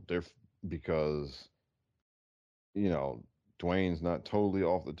because, Dwayne's not totally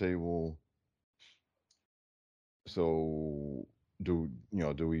off the table. So do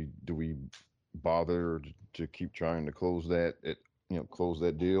we bother to keep trying to close that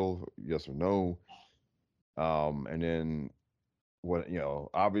deal? Yes or no? And then what,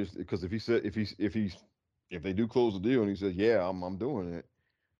 obviously, because if they do close the deal and he says, yeah, I'm doing it,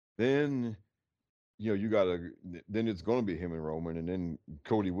 then, then it's going to be him and Roman, and then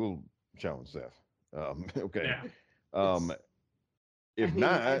Cody will challenge Seth. Okay. Yeah.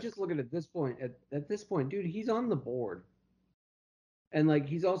 I just look at this point. At this point, dude, he's on the board, and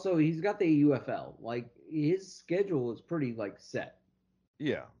he's got the UFL. Like, his schedule is pretty set.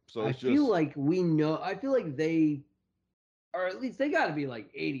 Yeah. So I feel like we know. I feel like they, or at least they got to be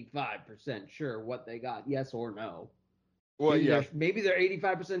 85% sure what they got. Yes or no. Well, maybe they're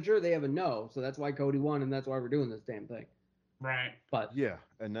 85% sure they have a no. So that's why Cody won, and that's why we're doing this damn thing. Right. But yeah,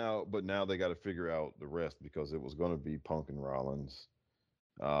 now they got to figure out the rest because it was going to be Punk and Rollins.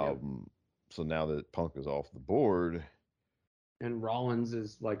 So now that Punk is off the board, and Rollins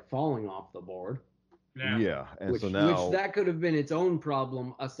is falling off the board. Yeah. And which that could have been its own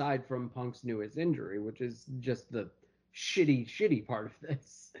problem aside from Punk's newest injury, which is just the shitty part of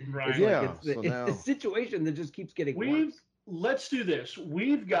this. Right. It's the situation that just keeps getting worse. Let's do this.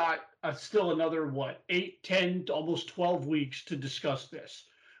 We've got still another 8, 10, almost 12 weeks to discuss this.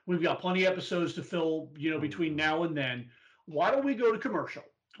 We've got plenty of episodes to fill, between now and then. Why don't we go to commercial?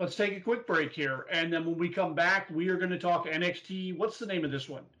 let's take a quick break here. And then when we come back, we are going to talk NXT. What's the name of this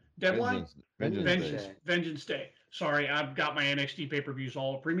one? Deadline? Vengeance Day. Vengeance Day. Sorry, I've got my NXT pay-per-views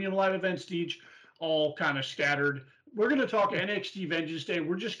all premium live events, Deej, all kind of scattered. We're going to talk NXT Vengeance Day.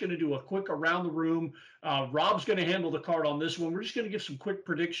 We're just going to do a quick around the room. Rob's going to handle the card on this one. We're just going to give some quick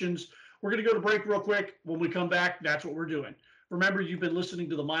predictions. We're going to go to break real quick. When we come back, that's what we're doing. Remember, you've been listening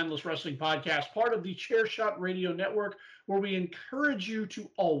to the Mindless Wrestling Podcast, part of the Chairshot Radio Network, where we encourage you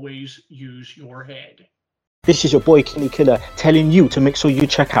to always use your head. This is your boy Kenny Killer telling you to make sure you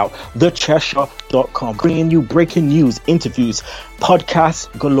check out thechairshot.com, bringing you breaking news, interviews,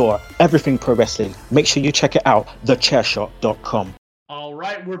 podcasts galore, everything pro wrestling. Make sure you check it out, thechairshot.com. All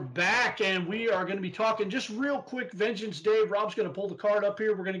right, we're back, and we are going to be talking just real quick Vengeance Day. Rob's going to pull the card up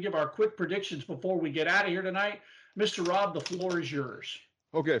here. We're going to give our quick predictions before we get out of here tonight. Mr. Rob, the floor is yours.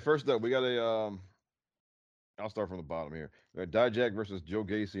 Okay, first up, we got a I'll start from the bottom here. We got Dijak versus Joe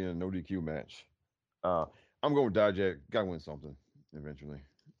Gacy in a no DQ match. I'm going with Dijak. Got to win something eventually.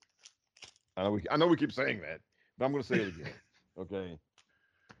 I know we keep saying that, but I'm going to say it again. Okay.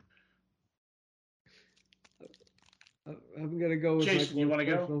 I'm gonna go with Jason, you want to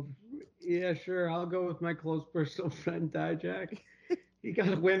go? Yeah, sure. I'll go with my close personal friend Dijak. You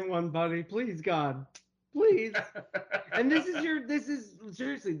gotta win one, buddy. Please, God. Please. And this is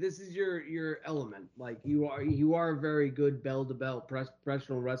your element. Like you are a very good bell to bell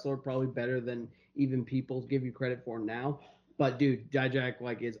professional wrestler, probably better than even people give you credit for now. But dude,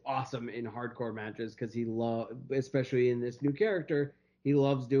 Dijak is awesome in hardcore matches because especially in this new character, he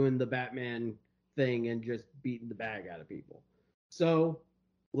loves doing the Batman thing and just beating the bag out of people. So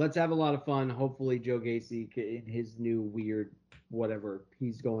let's have a lot of fun. Hopefully Joe Gacy in his new weird whatever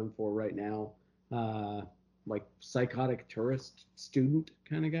he's going for right now. Psychotic tourist student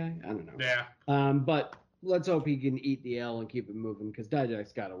kind of guy. I don't know. Yeah. But let's hope he can eat the L and keep it moving because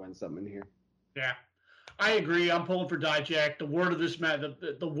Dijak's got to win something here. Yeah, I agree. I'm pulling for Dijak. The word of this match,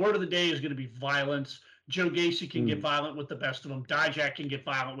 the word of the day is going to be violence. Joe Gacy can get violent with the best of them. Dijak can get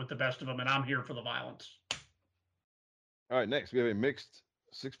violent with the best of them, and I'm here for the violence. All right, next we have a mixed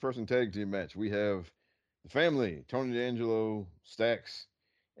 6-person tag team match. We have the family, Tony D'Angelo, Stax,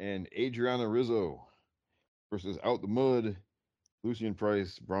 and Adriana Rizzo versus Out the Mud, Lucian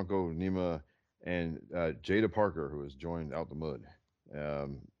Price, Bronco Nima, and Jada Parker, who has joined Out the Mud.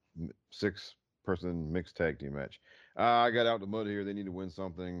 6-person mixed tag team match. I got Out the Mud here. They need to win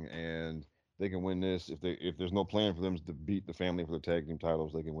something, and they can win this. If there's no plan for them to beat the family for the tag team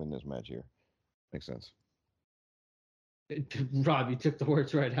titles, they can win this match here. Makes sense. Rob, you took the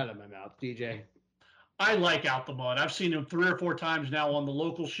words right out of my mouth, DJ. I like Out the Mud. I've seen him 3 or 4 times now on the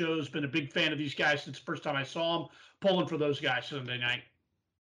local shows. Been a big fan of these guys since the first time I saw them. Pulling for those guys Sunday night.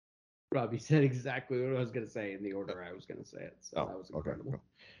 Rob, you said exactly what I was going to say in the order I was going to say it. So that was incredible.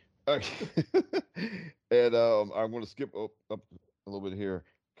 Okay. And I'm going to skip up a little bit here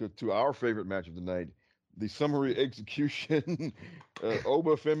to our favorite match of the night, the summary execution,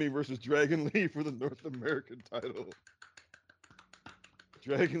 Oba Femi versus Dragon Lee for the North American title.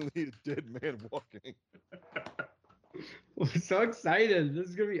 Dragon Lee, the dead man walking. We're so excited. This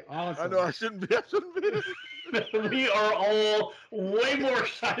is going to be awesome. I know, I shouldn't be. We are all way more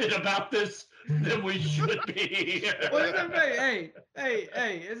excited about this than we should be. What is everybody?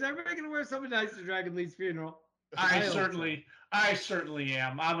 Hey, is everybody going to wear something nice to Dragon Lee's funeral? I certainly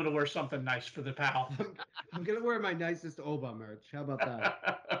am. I'm going to wear something nice for the pal. I'm going to wear my nicest Oba merch. How about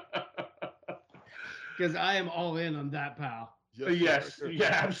that? Because I am all in on that pal. Yes,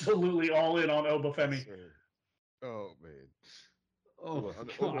 yeah, absolutely all in on Oba Femi. Oh, man. Oh,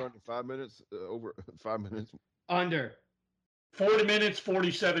 over 5 minutes? Over 5 minutes? Under. 40 minutes,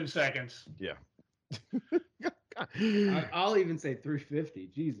 47 seconds. Yeah. I'll even say 350.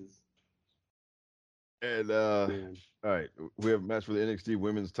 Jesus. And, all right, we have a match for the NXT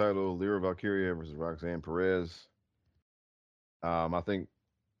Women's title, Lyra Valkyria versus Roxanne Perez. I think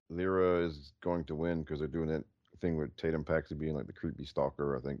Lyra is going to win because they're doing that thing with Tatum Paxley being like the creepy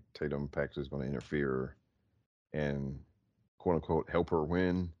stalker. I think Tatum Paxley is going to interfere and quote unquote help her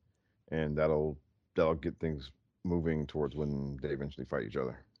win, and that'll get things moving towards when they eventually fight each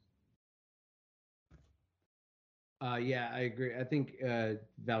other. Yeah, I agree. I think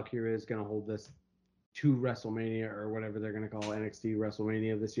Valkyria is going to hold this to WrestleMania or whatever they're going to call NXT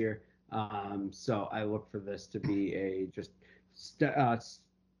WrestleMania this year. So I look for this to be a just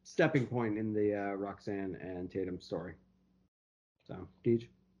stepping point in the Roxanne and Tatum story. So, Deej?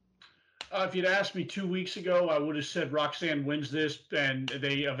 If you'd asked me 2 weeks ago, I would have said Roxanne wins this, and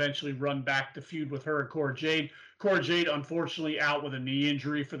they eventually run back the feud with her and Cora Jade. Cora Jade, unfortunately, out with a knee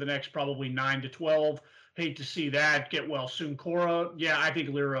injury for the next probably 9 to 12. Hate to see that. Get well soon, Cora. Yeah, I think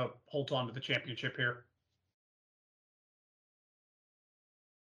Lyra holds on to the championship here.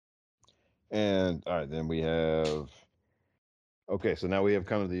 And all right, then we have. Okay, so now we have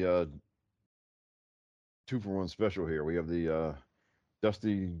kind of the 2-for-1 special here. We have the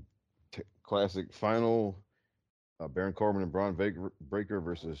Dusty Classic final. Baron Corbin and Braun Breaker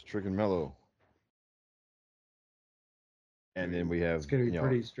versus Trick and Mello. And then we have. It's going to be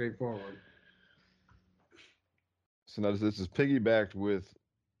pretty straightforward. So now this is piggybacked with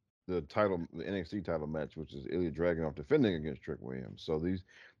the NXT title match, which is Ilya Dragunov defending against Trick Williams. So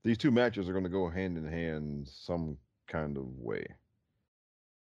these two matches are going to go hand in hand some kind of way.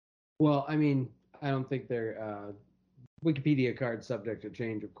 Well, I mean, I don't think they're Wikipedia card subject to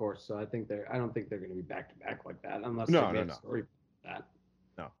change, of course. So I don't think they're going to be back to back like that, unless they make a story for that.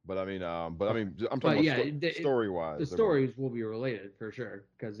 No, but I mean, I'm talking about story wise. The stories will be related for sure,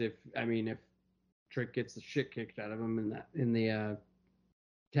 because if Trick gets the shit kicked out of him in the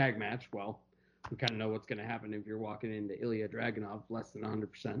tag match, well, we kind of know what's going to happen if you're walking into Ilya Dragunov less than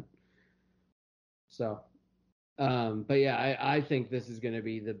 100%. So, but yeah, I think this is going to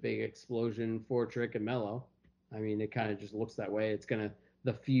be the big explosion for Trick and Mello. I mean, it kind of just looks that way. It's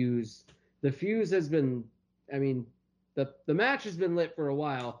the fuse has been, I mean, the match has been lit for a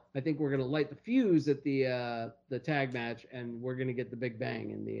while. I think we're going to light the fuse at the tag match, and we're going to get the big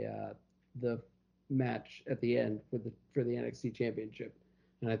bang in the match at the end for the NXT Championship.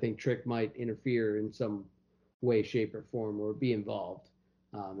 And I think Trick might interfere in some way, shape, or form, or be involved,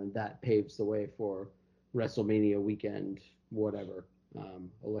 and that paves the way for WrestleMania weekend, whatever,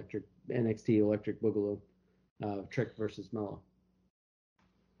 NXT Electric Boogaloo, Trick versus Mello.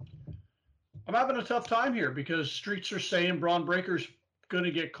 I'm having a tough time here because streets are saying Braun Breaker's going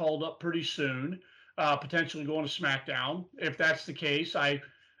to get called up pretty soon, potentially going to SmackDown. If that's the case, and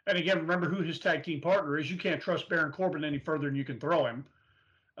again, remember who his tag team partner is. You can't trust Baron Corbin any further than you can throw him.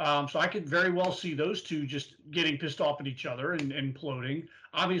 So I could very well see those two just getting pissed off at each other and imploding.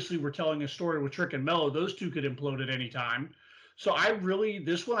 Obviously, we're telling a story with Trick and Mello. Those two could implode at any time. So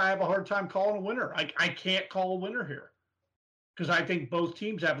this one I have a hard time calling a winner. I can't call a winner here because I think both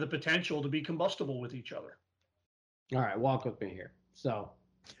teams have the potential to be combustible with each other. All right, walk with me here. So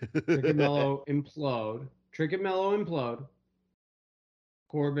Trick and Mello implode.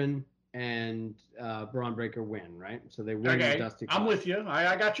 Corbin and Braun Breaker win, right? So they win the Dusty Classic. I'm with you.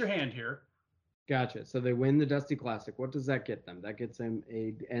 I got your hand here. Gotcha. So they win the Dusty Classic. What does that get them? That gets them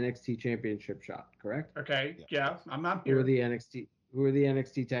a NXT Championship shot, correct? Okay. Yeah, I'm here. Who are the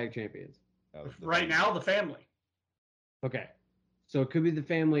NXT Tag Champions? Right now, the Family. Okay. So it could be the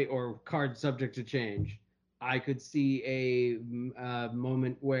Family or card subject to change. I could see a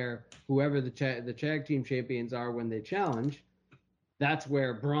moment where whoever the tag team champions are when they challenge, that's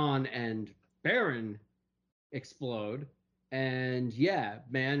where Braun and Baron explode. And yeah,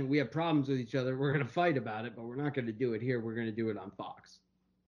 man, we have problems with each other. We're going to fight about it, but we're not going to do it here. We're going to do it on Fox.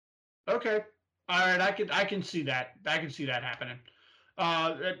 Okay. All right. I can see that. I can see that happening.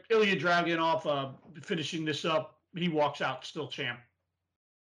 Ilya Dragunov finishing this up. He walks out still champ.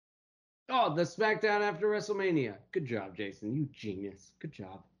 Oh, the SmackDown after WrestleMania. Good job, Jason. You genius. Good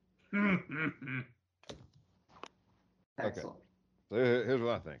job. Excellent. So here's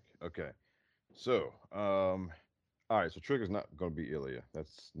what I think. Okay. So, all right. So Trick is not going to be Ilya.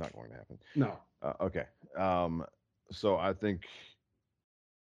 That's not going to happen. No. Okay. So I think,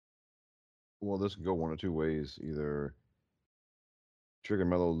 well, this can go one of two ways. Either Trick and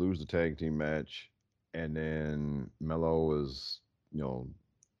Mello lose the tag team match, and then Mello is,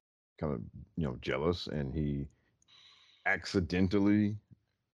 kind of, jealous, and he accidentally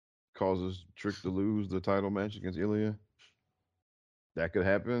causes Trick to lose the title match against Ilya. That could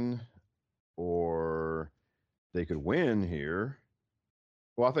happen, or they could win here.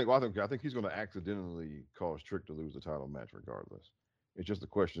 Well, I think he's going to accidentally cause Trick to lose the title match regardless. It's just a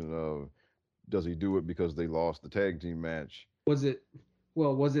question of, does he do it because they lost the tag team match? Was it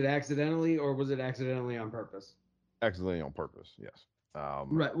accidentally, or was it accidentally on purpose? Accidentally on purpose, yes.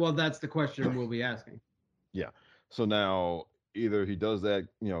 Right. Well, that's the question we'll be asking. Yeah. So now either he does that,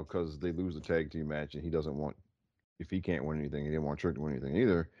 because they lose the tag team match and he doesn't want, if he can't win anything, he didn't want Trick to win anything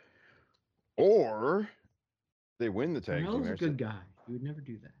either. Or they win the tag team match. Mello's a good guy. He would never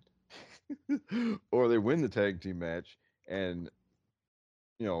do that. Or they win the tag team match, and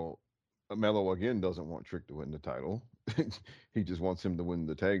Mello again doesn't want Trick to win the title. He just wants him to win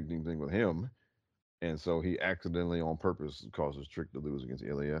the tag team thing with him. And so he accidentally, on purpose, causes Trick to lose against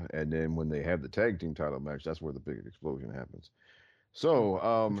Ilya. And then when they have the tag team title match, that's where the big explosion happens.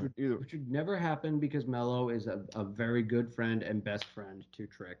 So, which would never happen because Mello is a very good friend and best friend to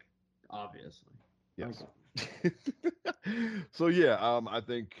Trick, obviously. Yes. So yeah, I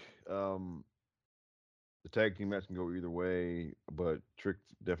think the tag team match can go either way, but Trick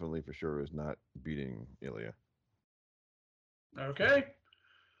definitely for sure is not beating Ilya. Okay.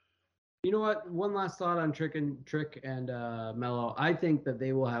 You know what? One last thought on Trick and Mello. I think that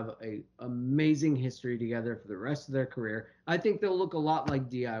they will have a amazing history together for the rest of their career. I think they'll look a lot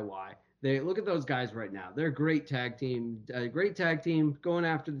like DIY. They look at those guys right now. They're a great tag team, going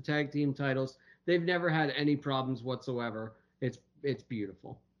after the tag team titles. They've never had any problems whatsoever. It's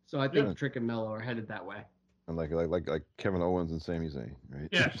beautiful. So I think Trick and Mello are headed that way. And like Kevin Owens and Sami Zayn, right?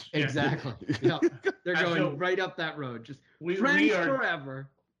 Yes. Exactly. Yep. They're going right up that road. Just friends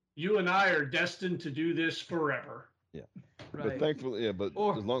forever. You and I are destined to do this forever. Yeah. Right. But thankfully, as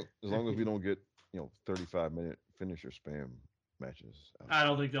long as we don't get 35-minute finisher spam matches. I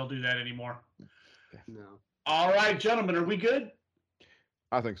don't think they'll do that anymore. No. All right, gentlemen, are we good?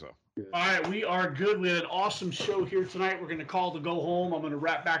 I think so. All right, we are good. We had an awesome show here tonight. We're going to call to go home. I'm going to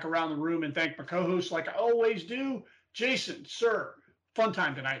wrap back around the room and thank my co-hosts like I always do. Jason, sir, fun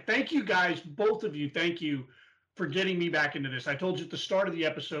time tonight. Thank you guys, both of you. Thank you for getting me back into this. I told you at the start of the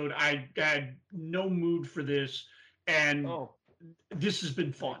episode, I had no mood for this, and this has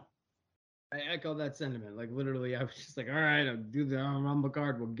been fun. I echo that sentiment. Like, literally, I was just like, all right, I'll do the Rumble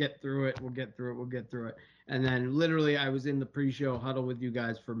card. We'll get through it. And then, literally, I was in the pre-show huddle with you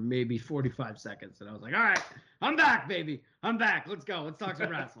guys for maybe 45 seconds. And I was like, all right, I'm back, baby. I'm back. Let's go. Let's talk some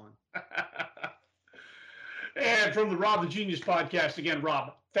wrestling. And from the Rob the Genius podcast, again,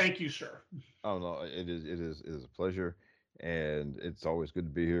 Rob, thank you, sir. Oh, no, it is a pleasure. And it's always good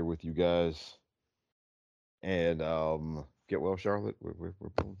to be here with you guys. And get well, Charlotte. We're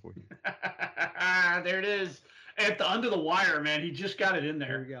pulling for you. There it is. At the under the wire, man. He just got it in there.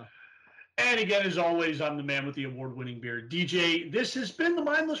 There we go. And again, as always, I'm the man with the award-winning beard, DJ. This has been the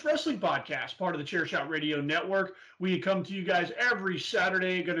Mindless Wrestling Podcast, part of the Chairshot Radio Network. We come to you guys every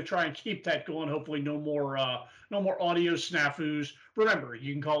Saturday. Going to try and keep that going. Hopefully, no more audio snafus. Remember,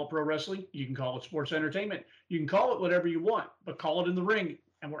 you can call it pro wrestling. You can call it sports entertainment. You can call it whatever you want, but call it in the ring.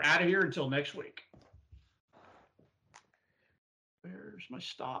 And we're out of here until next week. Where's my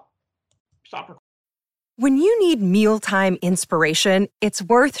stop? Stop. When you need mealtime inspiration, it's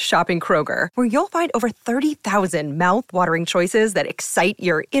worth shopping Kroger, where you'll find over 30,000 mouth-watering choices that excite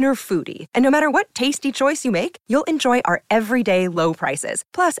your inner foodie. And no matter what tasty choice you make, you'll enjoy our everyday low prices,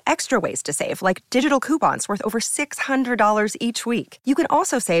 plus extra ways to save, like digital coupons worth over $600 each week. You can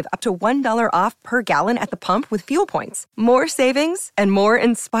also save up to $1 off per gallon at the pump with fuel points. More savings and more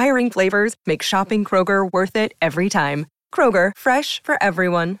inspiring flavors make shopping Kroger worth it every time. Kroger, fresh for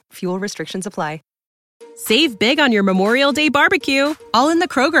everyone. Fuel restrictions apply. Save big on your Memorial Day barbecue, all in the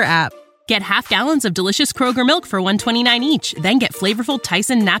Kroger app. Get half gallons of delicious Kroger milk for $1.29 each. Then get flavorful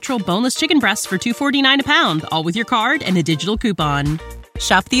Tyson natural boneless chicken breasts for $2.49 a pound, all with your card and a digital coupon.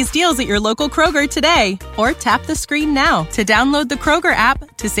 Shop these deals at your local Kroger today, or tap the screen now to download the Kroger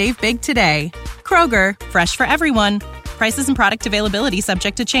app to save big today. Kroger, fresh for everyone. Prices and product availability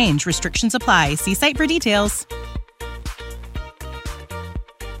subject to change. Restrictions apply. See site for details.